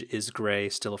the Edge, is gray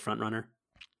still a front runner?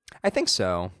 I think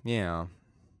so. Yeah.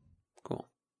 Cool.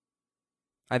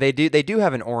 They do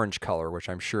have an orange color, which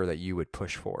I'm sure that you would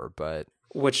push for, but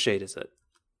What shade is it?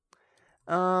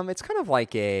 it's kind of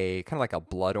like a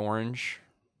blood orange.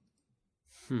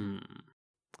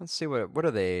 Let's see what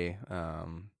do they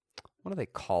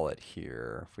call it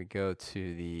here? If we go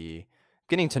to the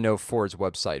getting to know Ford's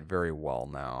website very well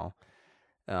now,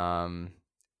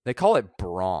 they call it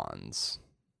bronze,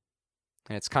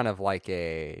 and it's kind of like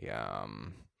a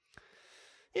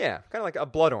kind of like a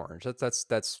blood orange. That's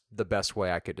the best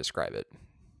way I could describe it.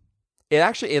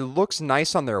 It looks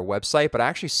nice on their website, but I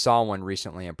actually saw one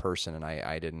recently in person, and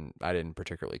I didn't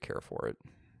particularly care for it.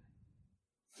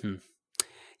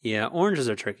 Yeah, oranges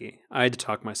are tricky. I had to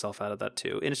talk myself out of that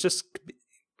too, and it's just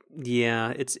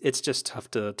it's just tough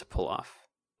to pull off.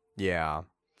 Yeah,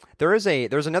 there's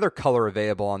another color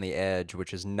available on the Edge,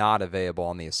 which is not available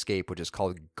on the Escape, which is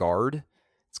called Guard.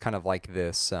 It's kind of like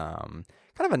this, kind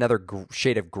of another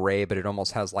shade of gray, but it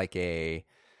almost has like a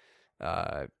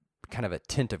kind of a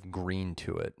tint of green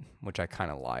to it, which I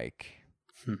kind of like.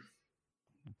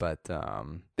 But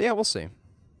yeah, we'll see.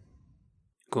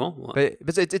 Cool. Well,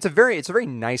 but it's a very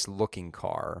nice looking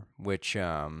car, which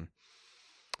kind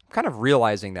of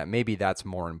realizing that maybe that's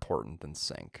more important than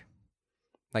sync.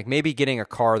 Like maybe getting a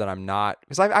car that I'm not,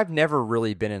 because I've never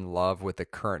really been in love with the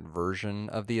current version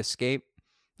of the Escape.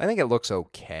 I think it looks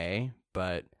okay,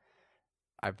 but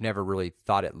I've never really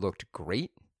thought it looked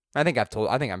great.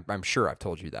 I'm sure I've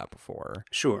told you that before.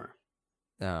 Sure.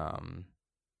 And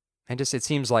just it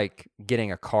seems like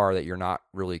getting a car that you're not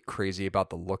really crazy about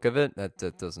the look of it, that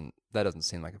doesn't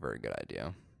seem like a very good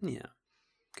idea. Yeah.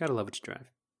 Gotta love what you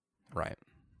drive. Right.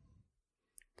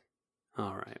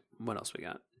 All right. What else we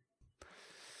got?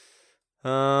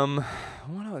 Kind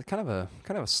of a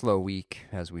slow week,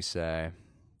 as we say.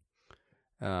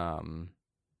 I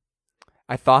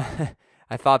thought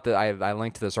that I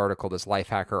linked to this article, this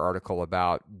Lifehacker article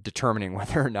about determining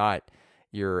whether or not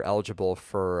you're eligible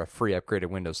for a free upgrade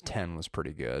of Windows 10 was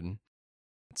pretty good.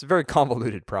 It's a very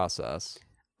convoluted process.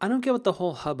 I don't get what the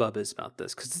whole hubbub is about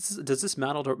this, because does this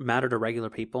matter to regular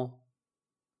people?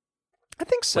 I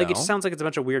think so. Like, it just sounds like it's a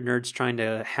bunch of weird nerds trying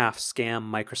to half scam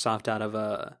Microsoft out of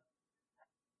a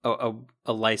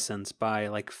license by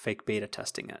like fake beta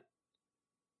testing it.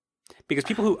 Because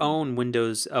people who own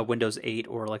Windows 8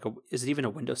 or like is it even a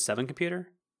Windows 7 computer?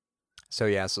 So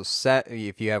yeah,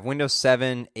 if you have Windows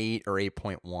 7, 8, or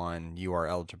 8.1, you are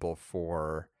eligible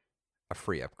for a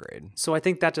free upgrade. So I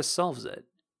think that just solves it.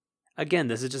 Again,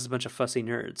 this is just a bunch of fussy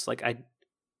nerds. Like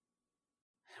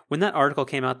when that article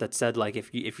came out that said like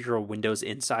if you're a Windows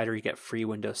insider, you get free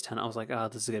Windows 10, I was like, oh,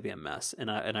 this is gonna be a mess. And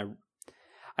I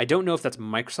don't know if that's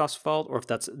Microsoft's fault or if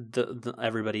that's the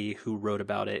everybody who wrote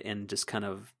about it and just kind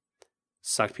of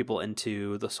sucked people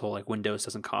into this whole like Windows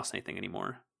doesn't cost anything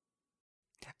anymore.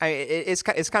 It's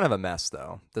kind of a mess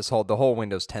though. The whole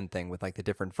Windows 10 thing with like the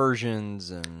different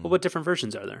versions and. Well, what different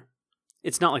versions are there?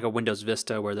 It's not like a Windows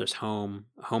Vista where there's Home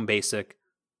Basic,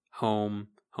 Home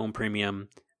Premium.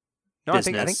 No,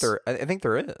 Business. I think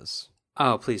there is.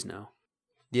 Oh, please no.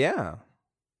 Yeah.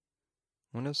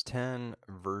 Windows 10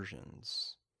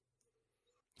 versions.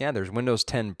 Yeah, there's Windows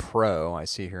 10 Pro I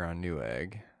see here on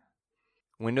Newegg.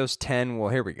 Windows 10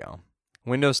 here we go.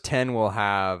 Windows 10 will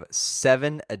have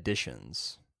 7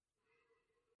 editions.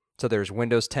 So there's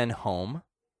Windows 10 Home,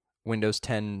 Windows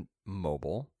 10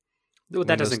 Mobile. Well,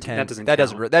 that doesn't count. That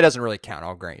doesn't really count.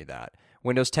 I'll grant you that.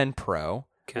 Windows 10 Pro,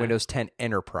 Okay. Windows 10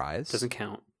 Enterprise. Doesn't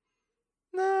count.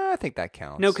 Nah, I think that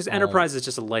counts. No, because Enterprise is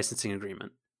just a licensing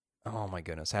agreement. Oh my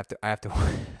goodness! I have to I have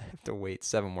to wait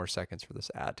 7 more seconds for this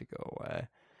ad to go away.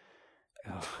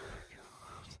 Oh my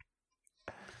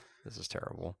god, this is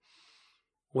terrible.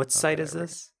 What site is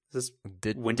this? Is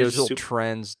this Windows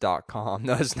Digitaltrends.com.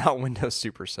 No, it's not Windows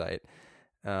Super site.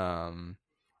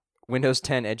 Windows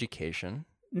 10 Education.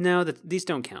 No, these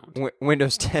don't count.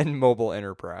 Windows 10 Mobile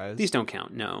Enterprise. These don't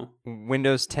count. No.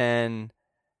 Windows 10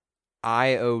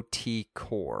 IoT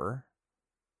Core.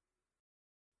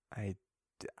 I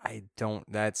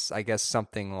don't. That's I guess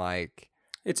something like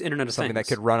it's Internet of something Things.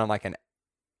 that could run on like a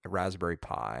Raspberry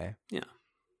Pi. Yeah.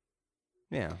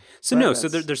 Yeah. So so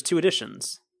there's 2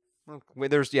 editions. Well,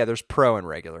 there's Pro and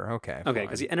regular. Okay. Okay,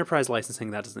 because the enterprise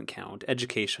licensing that doesn't count.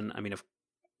 Education, I mean,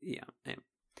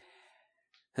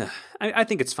 I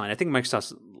think it's fine. I think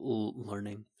Microsoft's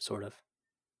learning, sort of.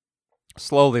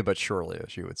 Slowly but surely,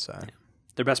 as you would say. Yeah.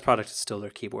 Their best product is still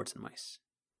their keyboards and mice.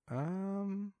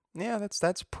 Yeah,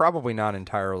 that's probably not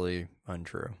entirely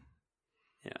untrue.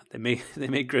 Yeah, they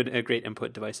make great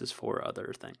input devices for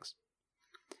other things.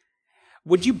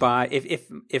 Would you buy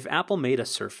if Apple made a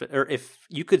Surface, or if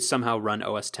you could somehow run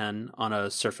OS 10 on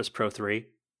a Surface Pro 3?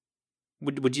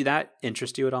 Would that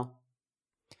interest you at all?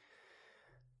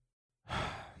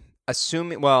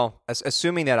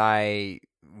 assuming that I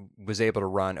was able to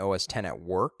run OS 10 at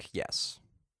work, yes.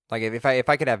 Like if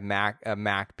I could have a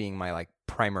Mac being my like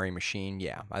primary machine,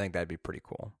 yeah, I think that'd be pretty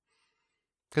cool.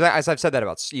 Because as I've said that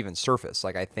about even Surface,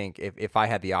 like I think if I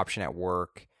had the option at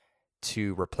work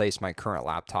to replace my current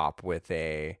laptop with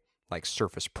a like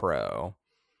Surface Pro,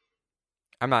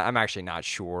 I'm actually not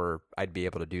sure I'd be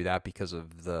able to do that because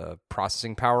of the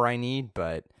processing power I need.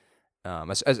 But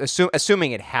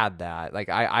assuming it had that, like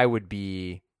I would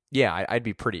be, yeah, I'd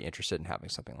be pretty interested in having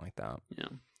something like that. Yeah.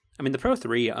 I mean, the Pro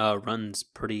 3 runs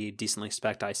pretty decently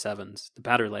spec'd i7s. The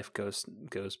battery life goes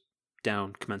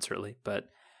down commensurately, but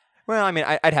well, I mean,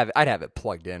 I'd have it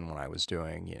plugged in when I was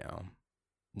doing,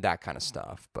 that kind of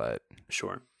stuff. But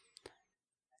sure,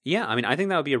 yeah. I mean, I think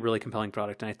that would be a really compelling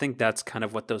product, and I think that's kind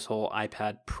of what those whole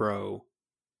iPad Pro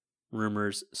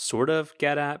rumors sort of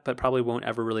get at, but probably won't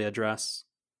ever really address.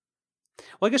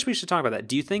 Well, I guess we should talk about that.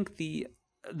 Do you think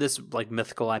this like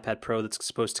mythical iPad Pro that's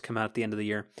supposed to come out at the end of the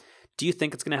year? Do you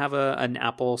think it's going to have an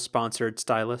Apple-sponsored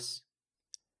stylus?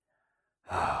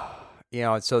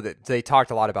 So they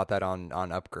talked a lot about that on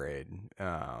Upgrade,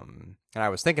 and I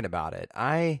was thinking about it.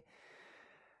 I'm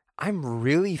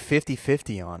really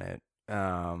 50-50 on it.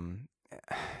 I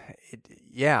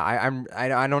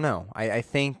don't know. I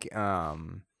think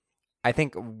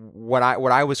what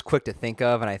I was quick to think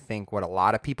of, and I think what a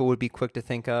lot of people would be quick to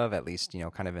think of, at least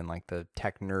kind of in like the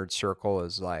tech nerd circle,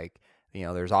 is like.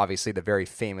 There's obviously the very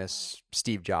famous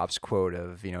Steve Jobs quote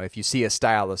of, if you see a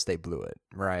stylus, they blew it,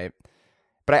 right?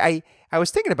 But I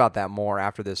was thinking about that more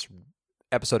after this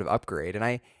episode of Upgrade, and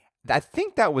I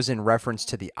think that was in reference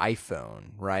to the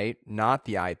iPhone, right? Not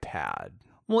the iPad.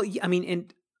 Well, I mean,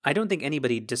 and I don't think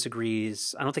anybody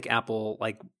disagrees. I don't think Apple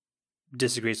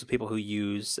disagrees with people who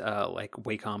use like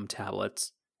Wacom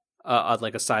tablets,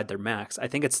 like aside their Macs. I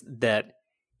think it's that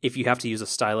if you have to use a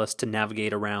stylus to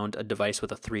navigate around a device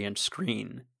with a 3-inch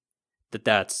screen,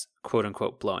 that's quote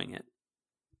unquote blowing it.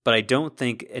 But I don't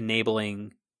think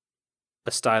enabling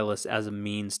a stylus as a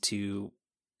means to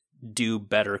do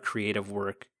better creative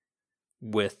work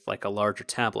with like a larger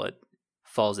tablet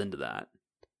falls into that.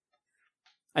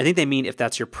 I think they mean if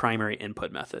that's your primary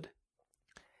input method.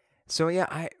 So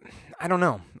yeah, I don't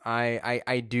know.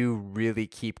 I do really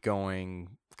keep going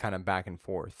kind of back and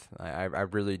forth. I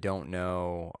really don't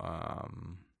know.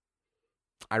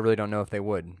 I really don't know if they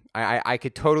would. I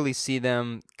could totally see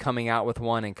them coming out with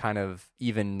one and kind of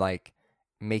even like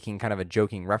making kind of a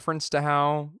joking reference to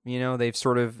how they've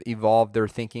sort of evolved their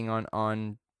thinking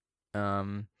on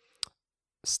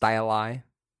styli.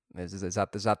 Is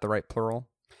that the right plural?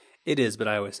 It is, but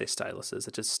I always say styluses.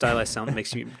 It just styli sound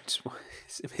makes you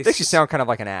makes you sound kind of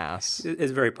like an ass.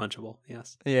 It's very punchable.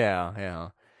 Yes. Yeah.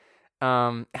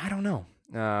 I don't know.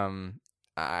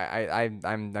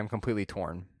 I'm completely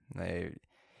torn.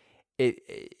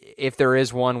 If there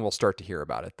is one, we'll start to hear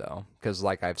about it though, because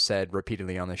like I've said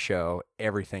repeatedly on the show,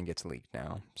 everything gets leaked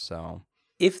now. So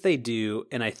if they do,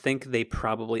 and I think they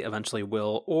probably eventually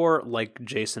will, or like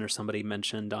Jason or somebody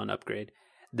mentioned on Upgrade,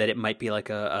 that it might be like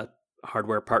a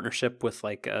hardware partnership with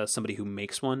like somebody who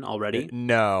makes one already.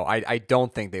 No, I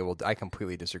don't think they will. I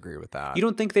completely disagree with that. You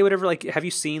don't think they would ever have you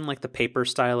seen like the paper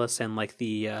stylus and like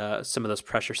the some of those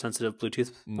pressure sensitive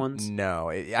Bluetooth ones?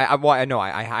 No,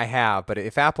 I have, but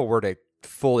if Apple were to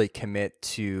fully commit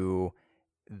to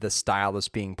the stylus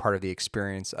being part of the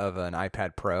experience of an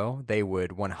iPad Pro, they would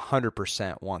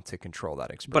 100% want to control that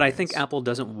experience. But I think Apple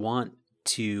doesn't want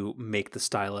to make the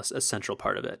stylus a central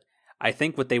part of it. I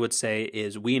think what they would say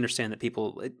is, we understand that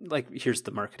people, like, here's the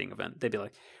marketing event. They'd be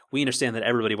like, we understand that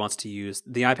everybody wants to use,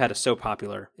 the iPad is so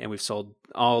popular and we've sold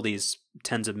all these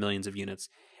tens of millions of units.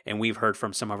 And we've heard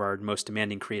from some of our most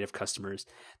demanding creative customers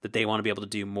that they want to be able to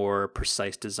do more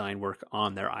precise design work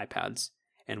on their iPads.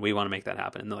 And we want to make that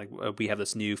happen. And they're like, we have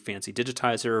this new fancy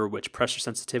digitizer, which pressure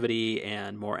sensitivity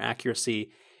and more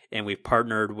accuracy. And we've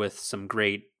partnered with some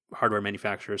great hardware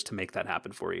manufacturers to make that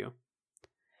happen for you.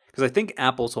 Because I think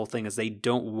Apple's whole thing is they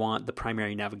don't want the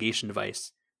primary navigation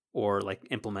device or like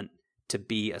implement to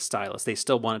be a stylus. They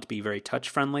still want it to be very touch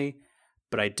friendly,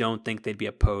 but I don't think they'd be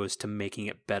opposed to making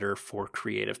it better for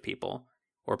creative people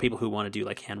or people who want to do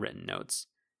like handwritten notes.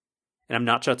 And I'm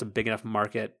not sure it's a big enough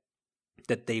market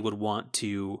that they would want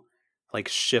to like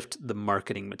shift the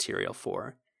marketing material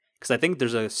for. Because I think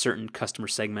there's a certain customer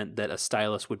segment that a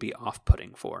stylus would be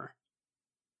off-putting for.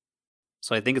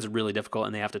 So I think it's really difficult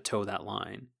and they have to toe that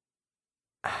line.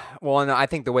 Well, and I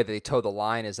think the way that they toe the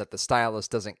line is that the stylus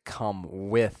doesn't come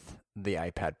with the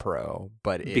iPad Pro,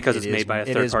 but because it's made by a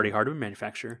third-party hardware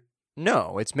manufacturer.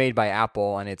 No, it's made by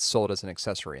Apple and it's sold as an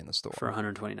accessory in the store for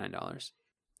 $129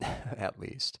 at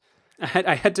least.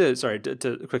 I had to. Sorry,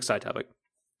 to quick side topic.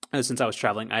 since I was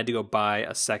traveling, I had to go buy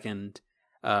a second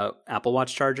Apple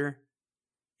Watch charger,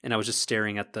 and I was just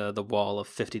staring at the wall of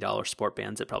 $50 sport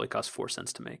bands. It probably cost 4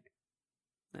 cents to make.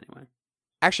 Anyway,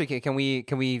 Actually, can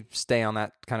we stay on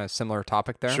that kind of similar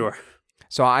topic there? sure.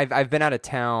 So I've been out of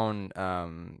town,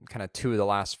 kind of 2 of the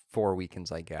last 4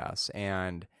 weekends, I guess,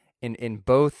 and in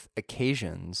both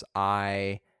occasions,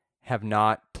 I have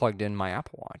not plugged in my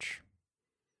Apple Watch.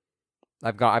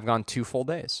 I've gone 2 full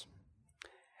days.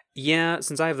 Yeah,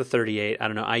 since I have the 38, I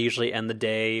don't know. I usually end the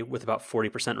day with about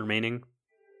 40% remaining,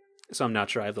 so I'm not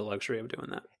sure I have the luxury of doing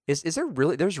that. Is there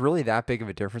really there's really that big of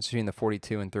a difference between the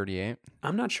 42 and 38?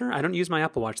 I'm not sure. I don't use my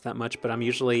Apple Watch that much, but I'm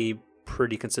usually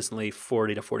pretty consistently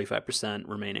 40 to 45%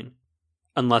 remaining,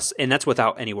 and that's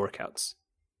without any workouts.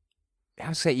 I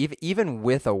would say even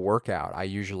with a workout, I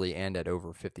usually end at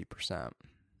over 50%.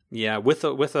 Yeah, with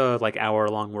a like hour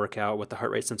long workout with the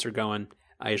heart rate sensor going,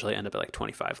 I usually end up at like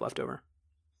 25 left over.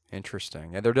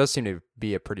 Interesting. Yeah, there does seem to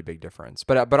be a pretty big difference.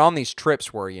 But on these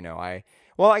trips where, I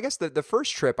guess the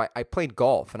first trip I played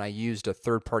golf and I used a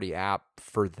third-party app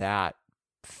for that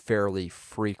fairly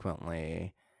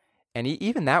frequently. And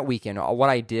even that weekend, what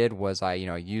I did was I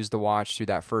used the watch through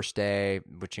that first day,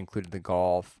 which included the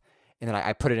golf. And then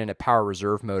I put it into power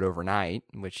reserve mode overnight,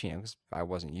 which, 'cause I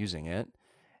wasn't using it.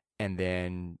 And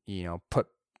then,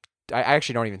 I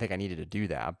actually don't even think I needed to do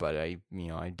that, but I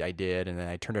did. And then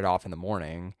I turned it off in the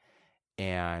morning.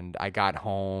 And I got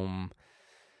home,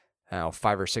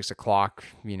 5 or 6 o'clock,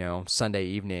 Sunday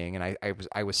evening, and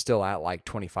I was still at like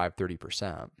 25,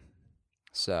 30%.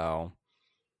 So,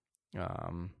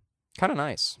 kind of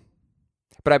nice.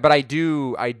 But I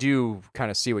do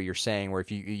kind of see what you're saying, where if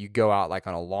you go out like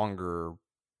on a longer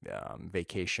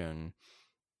vacation,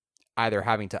 either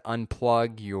having to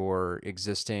unplug your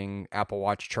existing Apple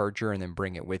Watch charger and then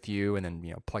bring it with you, and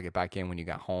then plug it back in when you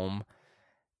got home.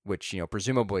 Which,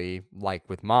 presumably, like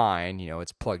with mine,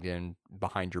 it's plugged in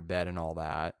behind your bed and all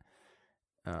that,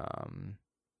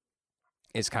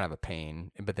 is kind of a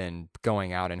pain. But then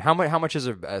going out, and how much is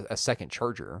a second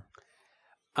charger?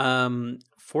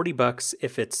 $40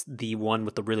 if it's the one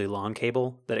with the really long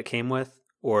cable that it came with,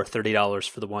 or $30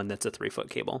 for the one that's a 3-foot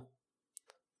cable.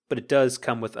 But it does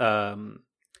come with,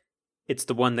 it's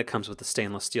the one that comes with the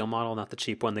stainless steel model, not the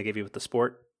cheap one they give you with the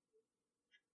Sport.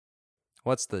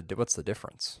 What's the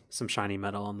difference? Some shiny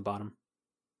metal on the bottom.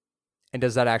 And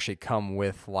does that actually come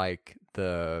with like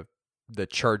the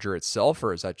charger itself,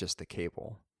 or is that just the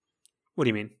cable? What do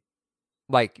you mean?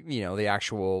 Like, the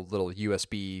actual little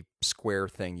USB square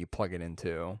thing you plug it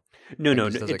into. No,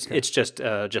 it's just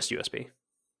USB.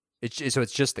 So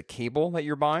it's just the cable that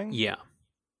you're buying? Yeah.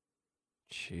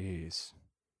 Jeez.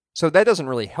 So that doesn't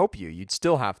really help you. You'd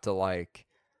still have to like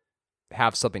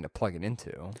have something to plug it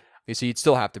into. So you'd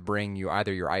still have to bring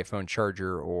either your iPhone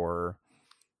charger or,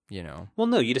 Well,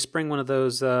 no, you just bring one of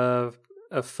those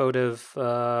Photive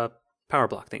power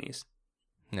block thingies.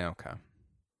 No, okay.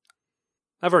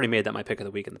 I've already made that my pick of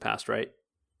the week in the past, right?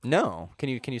 No. Can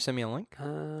you send me a link?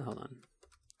 Hold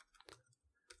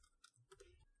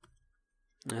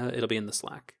on. It'll be in the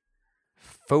Slack.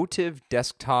 Photive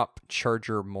desktop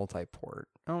charger multi-port.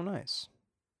 Oh, nice.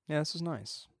 Yeah, this is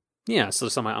nice. Yeah, so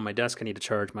on my desk, I need to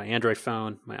charge my Android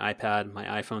phone, my iPad, my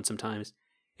iPhone sometimes.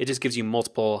 It just gives you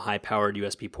multiple high-powered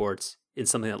USB ports in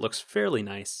something that looks fairly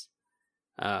nice,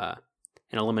 and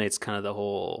eliminates kind of the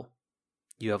whole,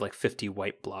 you have like 50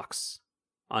 white blocks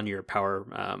on your power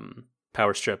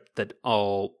strip that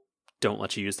all don't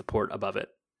let you use the port above it.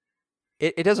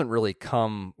 It doesn't really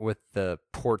come with the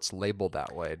ports labeled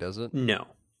that way, does it? No.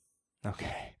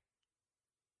 Okay.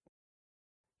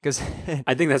 Because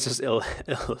I think that's just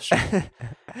illustrated.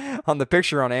 On the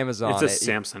picture on Amazon, it's a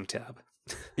Samsung tab.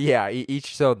 Yeah,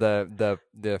 each so the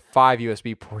 5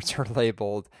 USB ports are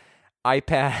labeled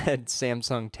iPad,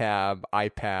 Samsung Tab,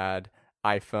 iPad,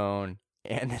 iPhone,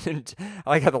 and then I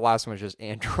like how the last one was just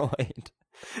Android.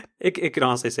 It could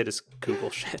honestly say just Google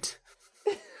shit.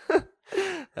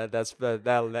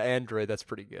 that Android. That's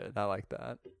pretty good. I like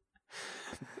that.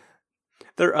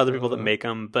 There are other people that make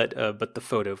them, but the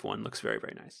Photive one looks very,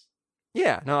 very nice.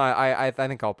 Yeah, no, I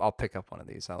think I'll pick up one of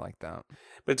these. I like that.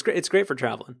 But it's great. It's great for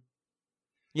traveling.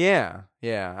 Yeah.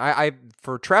 I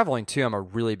for traveling too. I'm a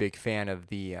really big fan of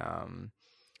the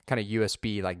kind of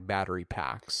USB like battery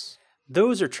packs.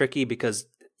 Those are tricky because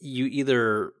you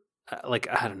either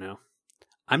I don't know.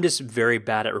 I'm just very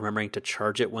bad at remembering to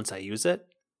charge it once I use it.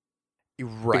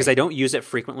 Right. Because I don't use it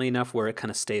frequently enough where it kind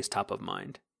of stays top of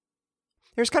mind.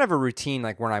 There's kind of a routine,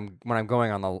 like when I'm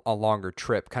going on a longer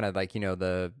trip, kind of like,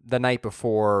 the night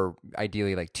before,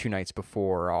 ideally like 2 nights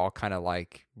before, I'll kind of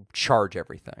like charge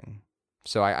everything.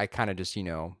 So I kind of just,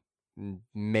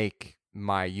 make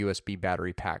my USB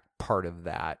battery pack part of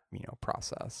that,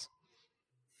 process.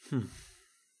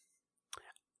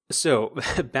 So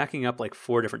backing up like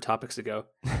 4 different topics ago,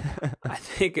 I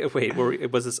think, wait,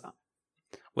 was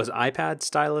iPad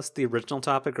stylus the original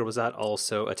topic, or was that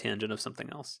also a tangent of something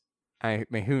else? I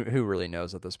mean, who really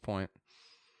knows at this point?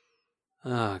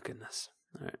 Oh, goodness.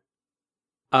 All right.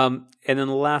 And then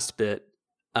the last bit,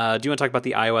 do you want to talk about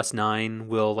the iOS 9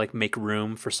 will like make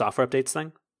room for software updates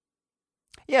thing?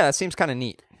 Yeah, that seems kind of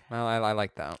neat. Well, I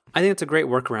like that. I think it's a great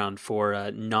workaround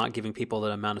for not giving people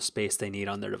the amount of space they need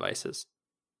on their devices.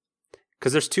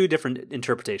 Because there's 2 different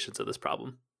interpretations of this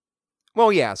problem.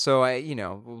 Well, yeah. So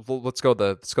let's go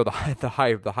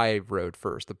the high road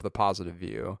first, the positive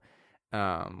view,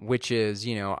 which is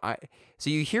so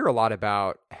you hear a lot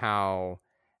about how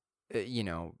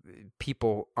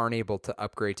people aren't able to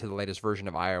upgrade to the latest version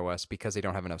of iOS because they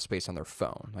don't have enough space on their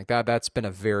phone. Like that's been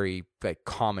a very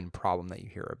common problem that you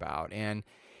hear about, and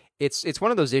it's one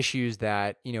of those issues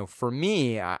that for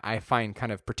me I find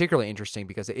kind of particularly interesting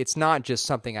because it's not just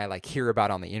something I like hear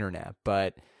about on the internet,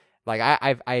 but like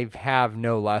I have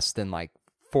no less than like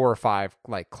 4 or 5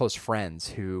 like close friends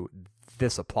who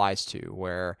this applies to,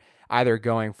 where either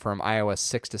going from iOS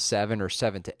 6 to 7 or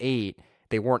 7 to 8,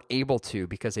 they weren't able to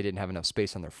because they didn't have enough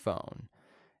space on their phone.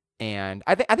 And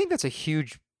I think that's a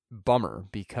huge bummer,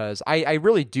 because I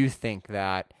really do think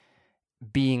that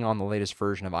being on the latest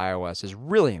version of iOS is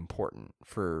really important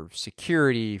for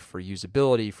security, for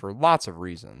usability, for lots of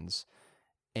reasons.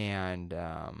 And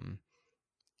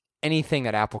anything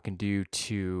that Apple can do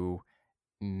to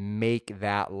make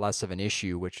that less of an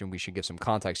issue, which, and we should give some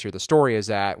context here. The story is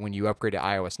that when you upgrade to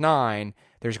iOS 9,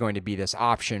 there's going to be this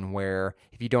option where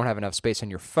if you don't have enough space on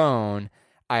your phone,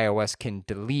 iOS can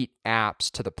delete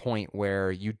apps to the point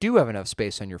where you do have enough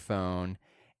space on your phone,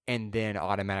 and then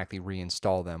automatically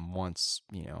reinstall them once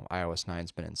iOS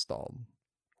 9's been installed.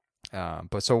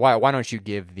 But so why don't you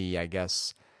give the, I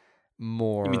guess,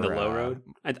 more? You mean the low road?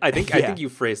 I think you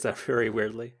phrased that very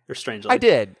weirdly or strangely. I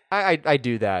did. I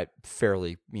do that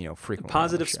fairly frequently.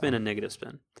 Positive spin and negative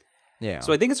spin. Yeah.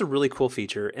 So I think it's a really cool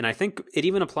feature, and I think it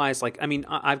even applies. Like, I mean,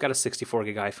 I've got a 64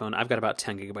 gig iPhone. I've got about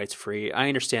 10 gigabytes free. I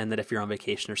understand that if you're on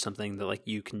vacation or something, that like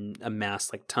you can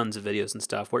amass like tons of videos and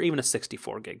stuff, where even a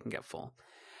 64 gig can get full.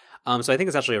 So I think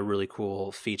it's actually a really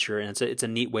cool feature, and it's a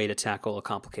neat way to tackle a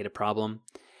complicated problem.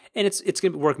 And it's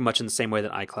going to work much in the same way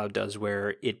that iCloud does,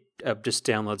 where it just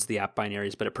downloads the app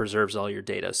binaries, but it preserves all your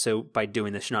data. So by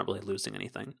doing this, you're not really losing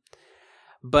anything.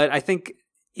 But I think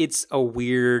it's a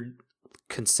weird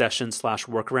concession /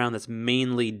 workaround that's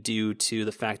mainly due to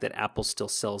the fact that Apple still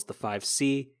sells the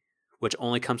 5C, which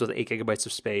only comes with 8 gigabytes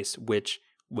of space, which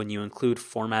when you include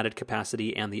formatted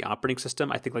capacity and the operating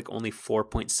system, I think like only 4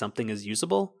 point something is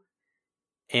usable.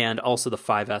 And also the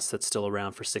 5S that's still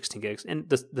around for 16 gigs. And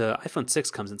the iPhone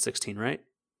 6 comes in 16, right?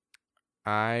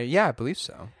 Yeah, I believe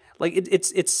so. Like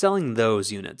it's selling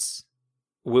those units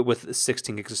with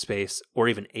 16 gigs of space, or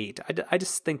even 8. I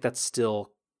just think that's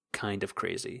still kind of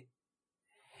crazy.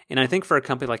 And I think for a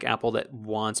company like Apple that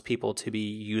wants people to be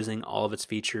using all of its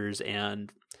features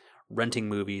and renting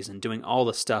movies and doing all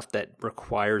the stuff that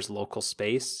requires local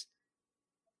space,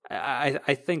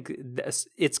 I think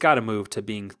it's got to move to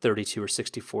being 32 or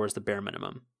 64 as the bare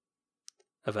minimum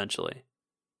eventually.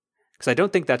 Because I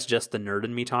don't think that's just the nerd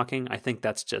in me talking. I think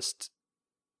that's just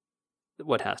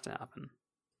what has to happen.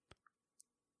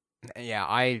 Yeah,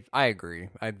 I agree.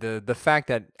 The fact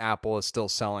that Apple is still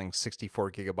selling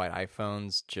 64 gigabyte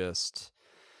iPhones just...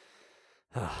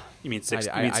 You mean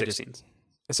 16?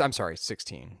 I'm sorry,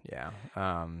 16, yeah.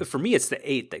 For me, it's the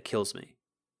 8 that kills me.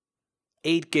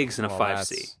 8 gigs in a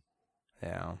 5C.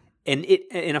 Yeah. And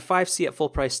in a 5C at full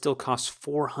price still costs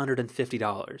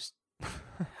 $450.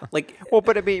 Like, well,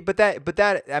 but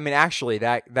that I mean, actually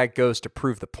that goes to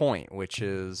prove the point, which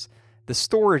is the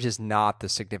storage is not the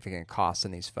significant cost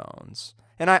in these phones.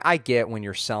 And I get when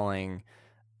you're selling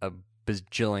a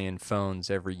bajillion phones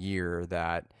every year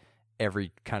that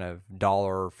every kind of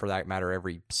dollar, for that matter,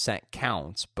 every cent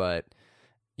counts. But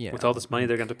with all this money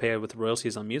they're going to pay with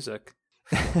royalties on music,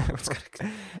 it's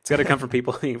got to come from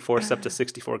people being forced up to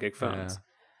 64 gig phones. Yeah,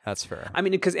 that's fair. I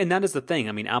mean, and that is the thing.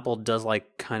 I mean, Apple does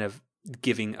like kind of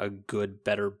giving a good,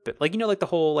 better, like like the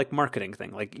whole like marketing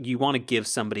thing. Like you want to give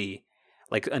somebody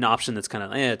like an option that's kind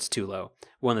of it's too low,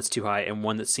 one that's too high, and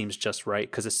one that seems just right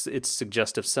because it's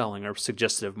suggestive selling or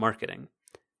suggestive marketing.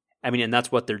 I mean, and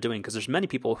that's what they're doing, because there's many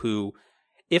people who,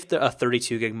 if a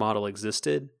 32 gig model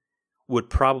existed, would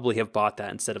probably have bought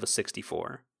that instead of a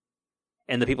 64.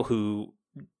 And the people who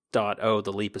thought, oh,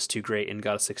 the leap is too great and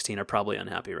got a 16 are probably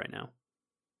unhappy right now.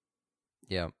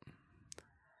 Yeah.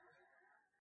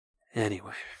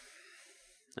 Anyway.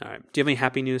 All right. Do you have any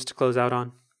happy news to close out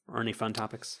on, or any fun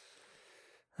topics?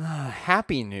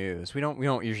 Happy news. We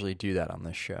don't usually do that on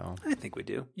this show. I think we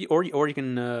do. Or you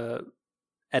can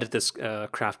edit this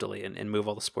craftily and move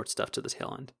all the sports stuff to the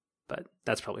tail end. But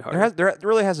that's probably hard. There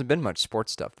really hasn't been much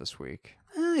sports stuff this week.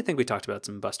 I think we talked about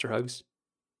some Buster Hugs.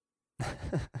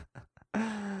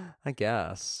 I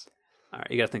guess. All right,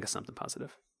 you got to think of something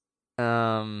positive.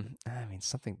 I mean,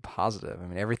 something positive. I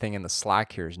mean, everything in the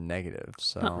Slack here is negative,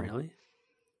 so Not really.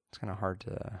 it's kind of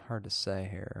hard to say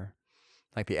here.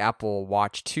 Like the Apple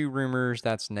Watch 2 rumors,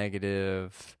 that's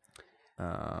negative.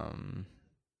 Or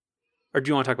do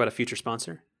you want to talk about a future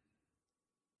sponsor?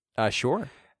 Sure.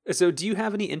 So, do you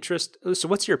have any interest? So,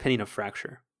 what's your opinion of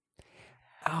Fracture?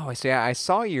 Oh, I see. I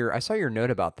saw your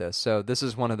note about this. So this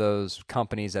is one of those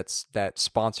companies that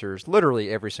sponsors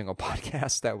literally every single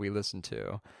podcast that we listen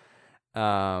to.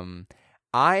 I'm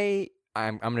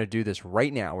going to do this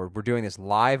right now. We're doing this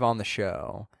live on the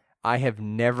show. I have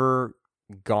never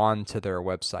gone to their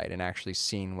website and actually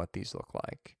seen what these look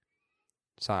like.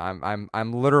 So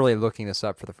I'm literally looking this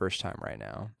up for the first time right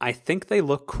now. I think they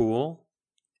look cool.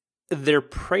 They're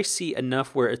pricey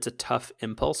enough where it's a tough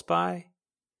impulse buy.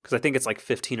 Because I think it's like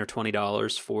 $15 or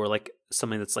 $20 for like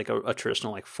something that's like a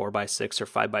traditional like 4x6 or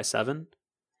 5x7.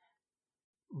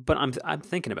 But I'm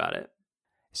thinking about it.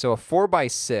 So a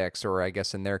 4x6, or I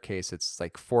guess in their case it's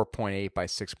like 4.8 by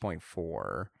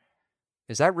 6.4.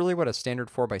 Is that really what a standard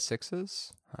 4x6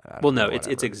 is? Well, no,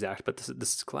 it's exact, but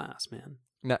this is class, man.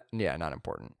 No, yeah, not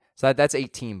important. So that's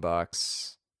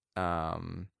 $18.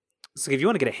 So if you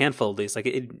want to get a handful of these, like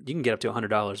you can get up to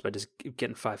 $100 by just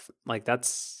getting 5. Like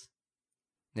that's.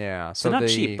 Yeah, so they're not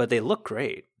cheap, but they look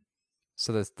great.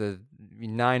 So the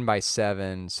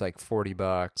 9x7 is like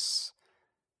 $40,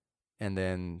 and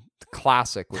then the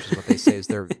classic, which is what they say is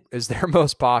their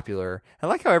most popular. I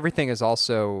like how everything is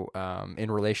also in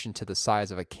relation to the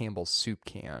size of a Campbell's soup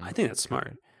can. I think that's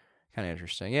smart. Kind of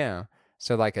interesting, yeah.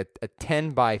 So like a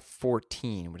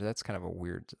 10x14, which that's kind of a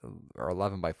weird, or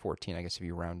 11x14, I guess if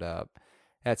you round up.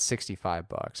 That's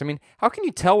 $65. I mean, how can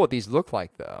you tell what these look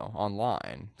like though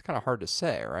online? It's kind of hard to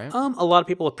say, right? A lot of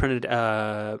people have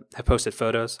posted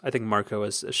photos. I think Marco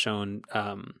has shown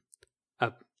a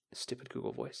stupid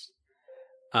Google voice.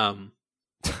 Sorry,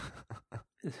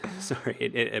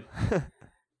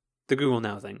 the Google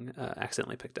Now thing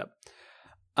accidentally picked up.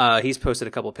 He's posted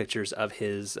a couple of pictures of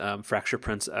his fracture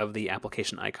prints of the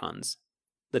application icons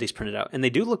that he's printed out, and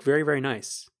they do look very, very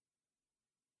nice.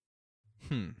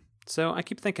 So I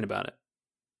keep thinking about it.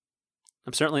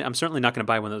 I'm certainly not going to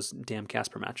buy one of those damn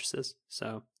Casper mattresses.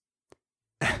 So,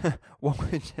 what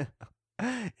would you,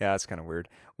 yeah, that's kind of weird.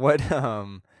 What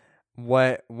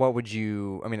would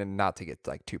you? I mean, not to get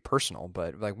like too personal,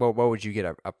 but like, what would you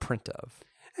get a print of?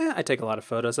 I take a lot of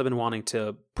photos. I've been wanting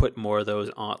to put more of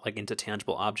those on, like into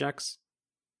tangible objects.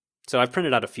 So I've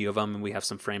printed out a few of them, and we have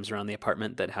some frames around the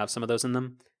apartment that have some of those in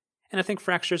them. And I think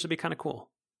fractures would be kind of cool.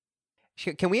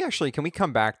 Can we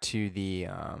come back to the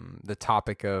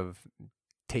topic of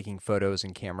taking photos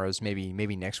and cameras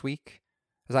maybe next week?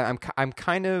 Because I'm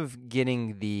kind of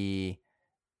getting the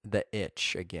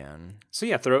itch again. So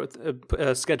yeah,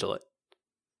 schedule it.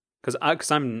 Because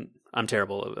I'm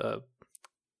terrible at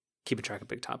keeping track of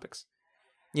big topics.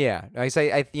 Yeah, I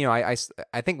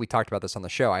think we talked about this on the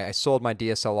show. I sold my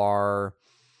DSLR,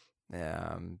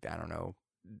 I don't know,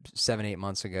 7-8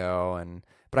 months ago,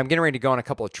 but I'm getting ready to go on a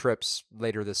couple of trips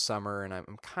later this summer, and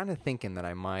I'm kind of thinking that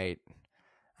I might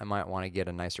want to get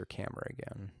a nicer camera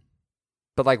again,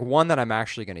 but like one that I'm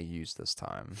actually going to use this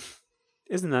time.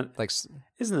 Isn't that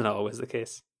always the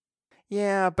case?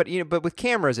 Yeah, but with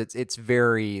cameras, it's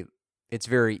very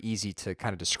easy to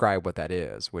kind of describe what that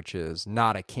is, which is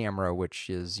not a camera, which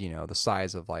is the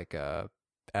size of like a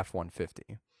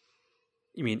F-150.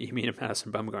 You mean a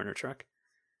Madison Bumgarner truck?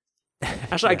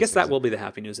 Actually, I guess that will be the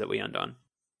happy news that we end on.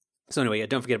 So anyway, yeah,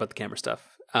 don't forget about the camera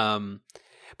stuff. But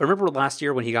remember last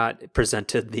year when he got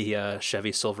presented the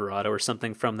Chevy Silverado or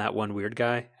something from that one weird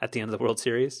guy at the end of the World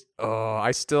Series? Oh,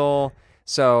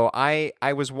 so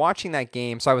I was watching that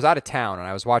game. So I was out of town and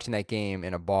I was watching that game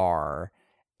in a bar,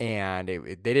 and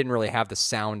they didn't really have the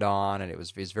sound on, and it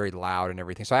was very loud and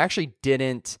everything. So I actually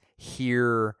didn't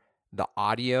hear the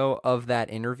audio of that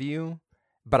interview,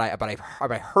 but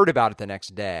I heard about it the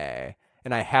next day.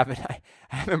 And I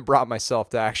haven't brought myself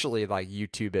to actually like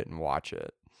YouTube it and watch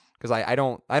it, because I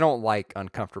don't like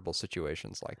uncomfortable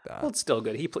situations like that. Well, it's still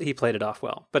good. He played it off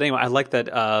well. But anyway, I like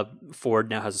that Ford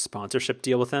now has a sponsorship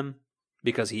deal with him,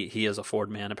 because he is a Ford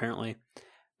man apparently,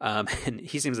 and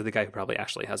he seems like the guy who probably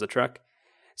actually has a truck.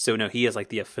 So no, he is like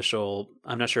the official.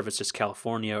 I'm not sure if it's just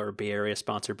California or Bay Area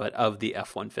sponsor, but of the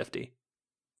F-150,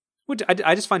 Which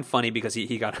I just find funny because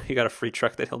he got a free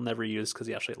truck that he'll never use because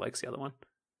he actually likes the other one.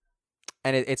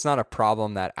 And it's not a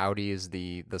problem that Audi is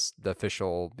the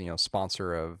official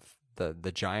sponsor of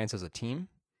the Giants as a team.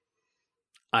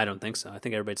 I don't think so. I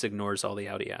think everybody just ignores all the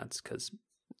Audi ads because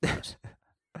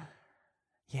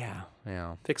yeah.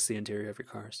 Fix the interior of your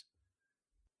cars.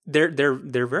 They're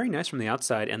very nice from the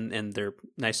outside and they're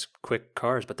nice quick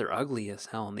cars, but they're ugly as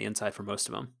hell on the inside for most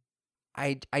of them.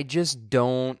 I just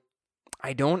don't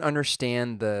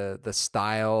understand the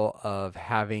style of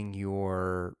having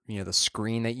your the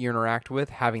screen that you interact with,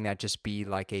 having that just be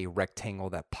like a rectangle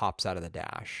that pops out of the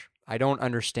dash. I don't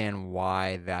understand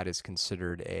why that is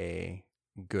considered a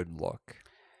good look.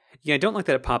 Yeah, I don't like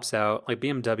that it pops out. Like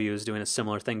BMW is doing a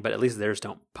similar thing, but at least theirs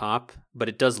don't pop. But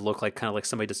it does look like kind of like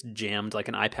somebody just jammed like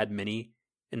an iPad mini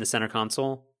in the center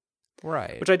console.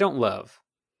 Right. Which I don't love.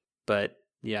 But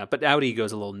yeah, but Audi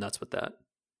goes a little nuts with that.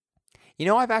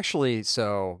 I've actually,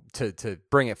 so to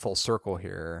bring it full circle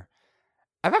here,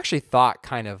 I've actually thought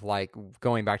kind of like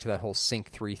going back to that whole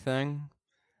Sync 3 thing,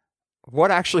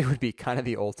 what actually would be kind of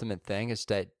the ultimate thing is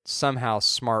that somehow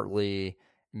smartly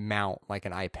mount like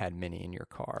an iPad mini in your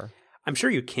car. I'm sure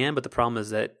you can, but the problem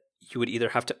is that you would either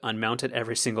have to unmount it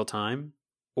every single time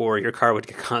or your car would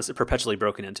get perpetually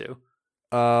broken into.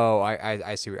 Oh,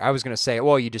 I see. I was going to say,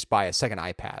 well, you just buy a second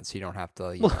iPad so you don't have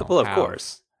to, well, of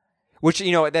course. Which,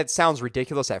 that sounds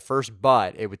ridiculous at first,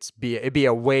 but it'd be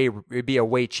a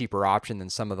way cheaper option than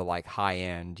some of the like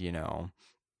high-end,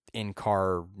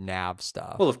 in-car nav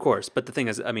stuff. Well, of course, but the thing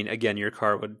is, I mean, again, your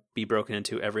car would be broken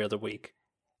into every other week.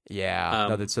 Yeah,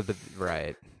 no, that's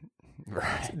right.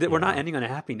 We're not ending on a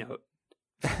happy note.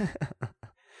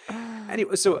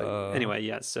 Anyway,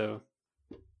 yeah. So,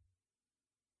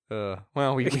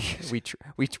 well, we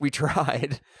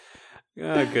tried.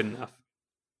 Good enough.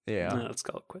 Yeah, let's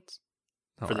call it quits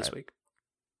for this week.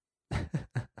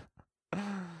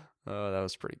 Oh, that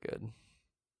was pretty good.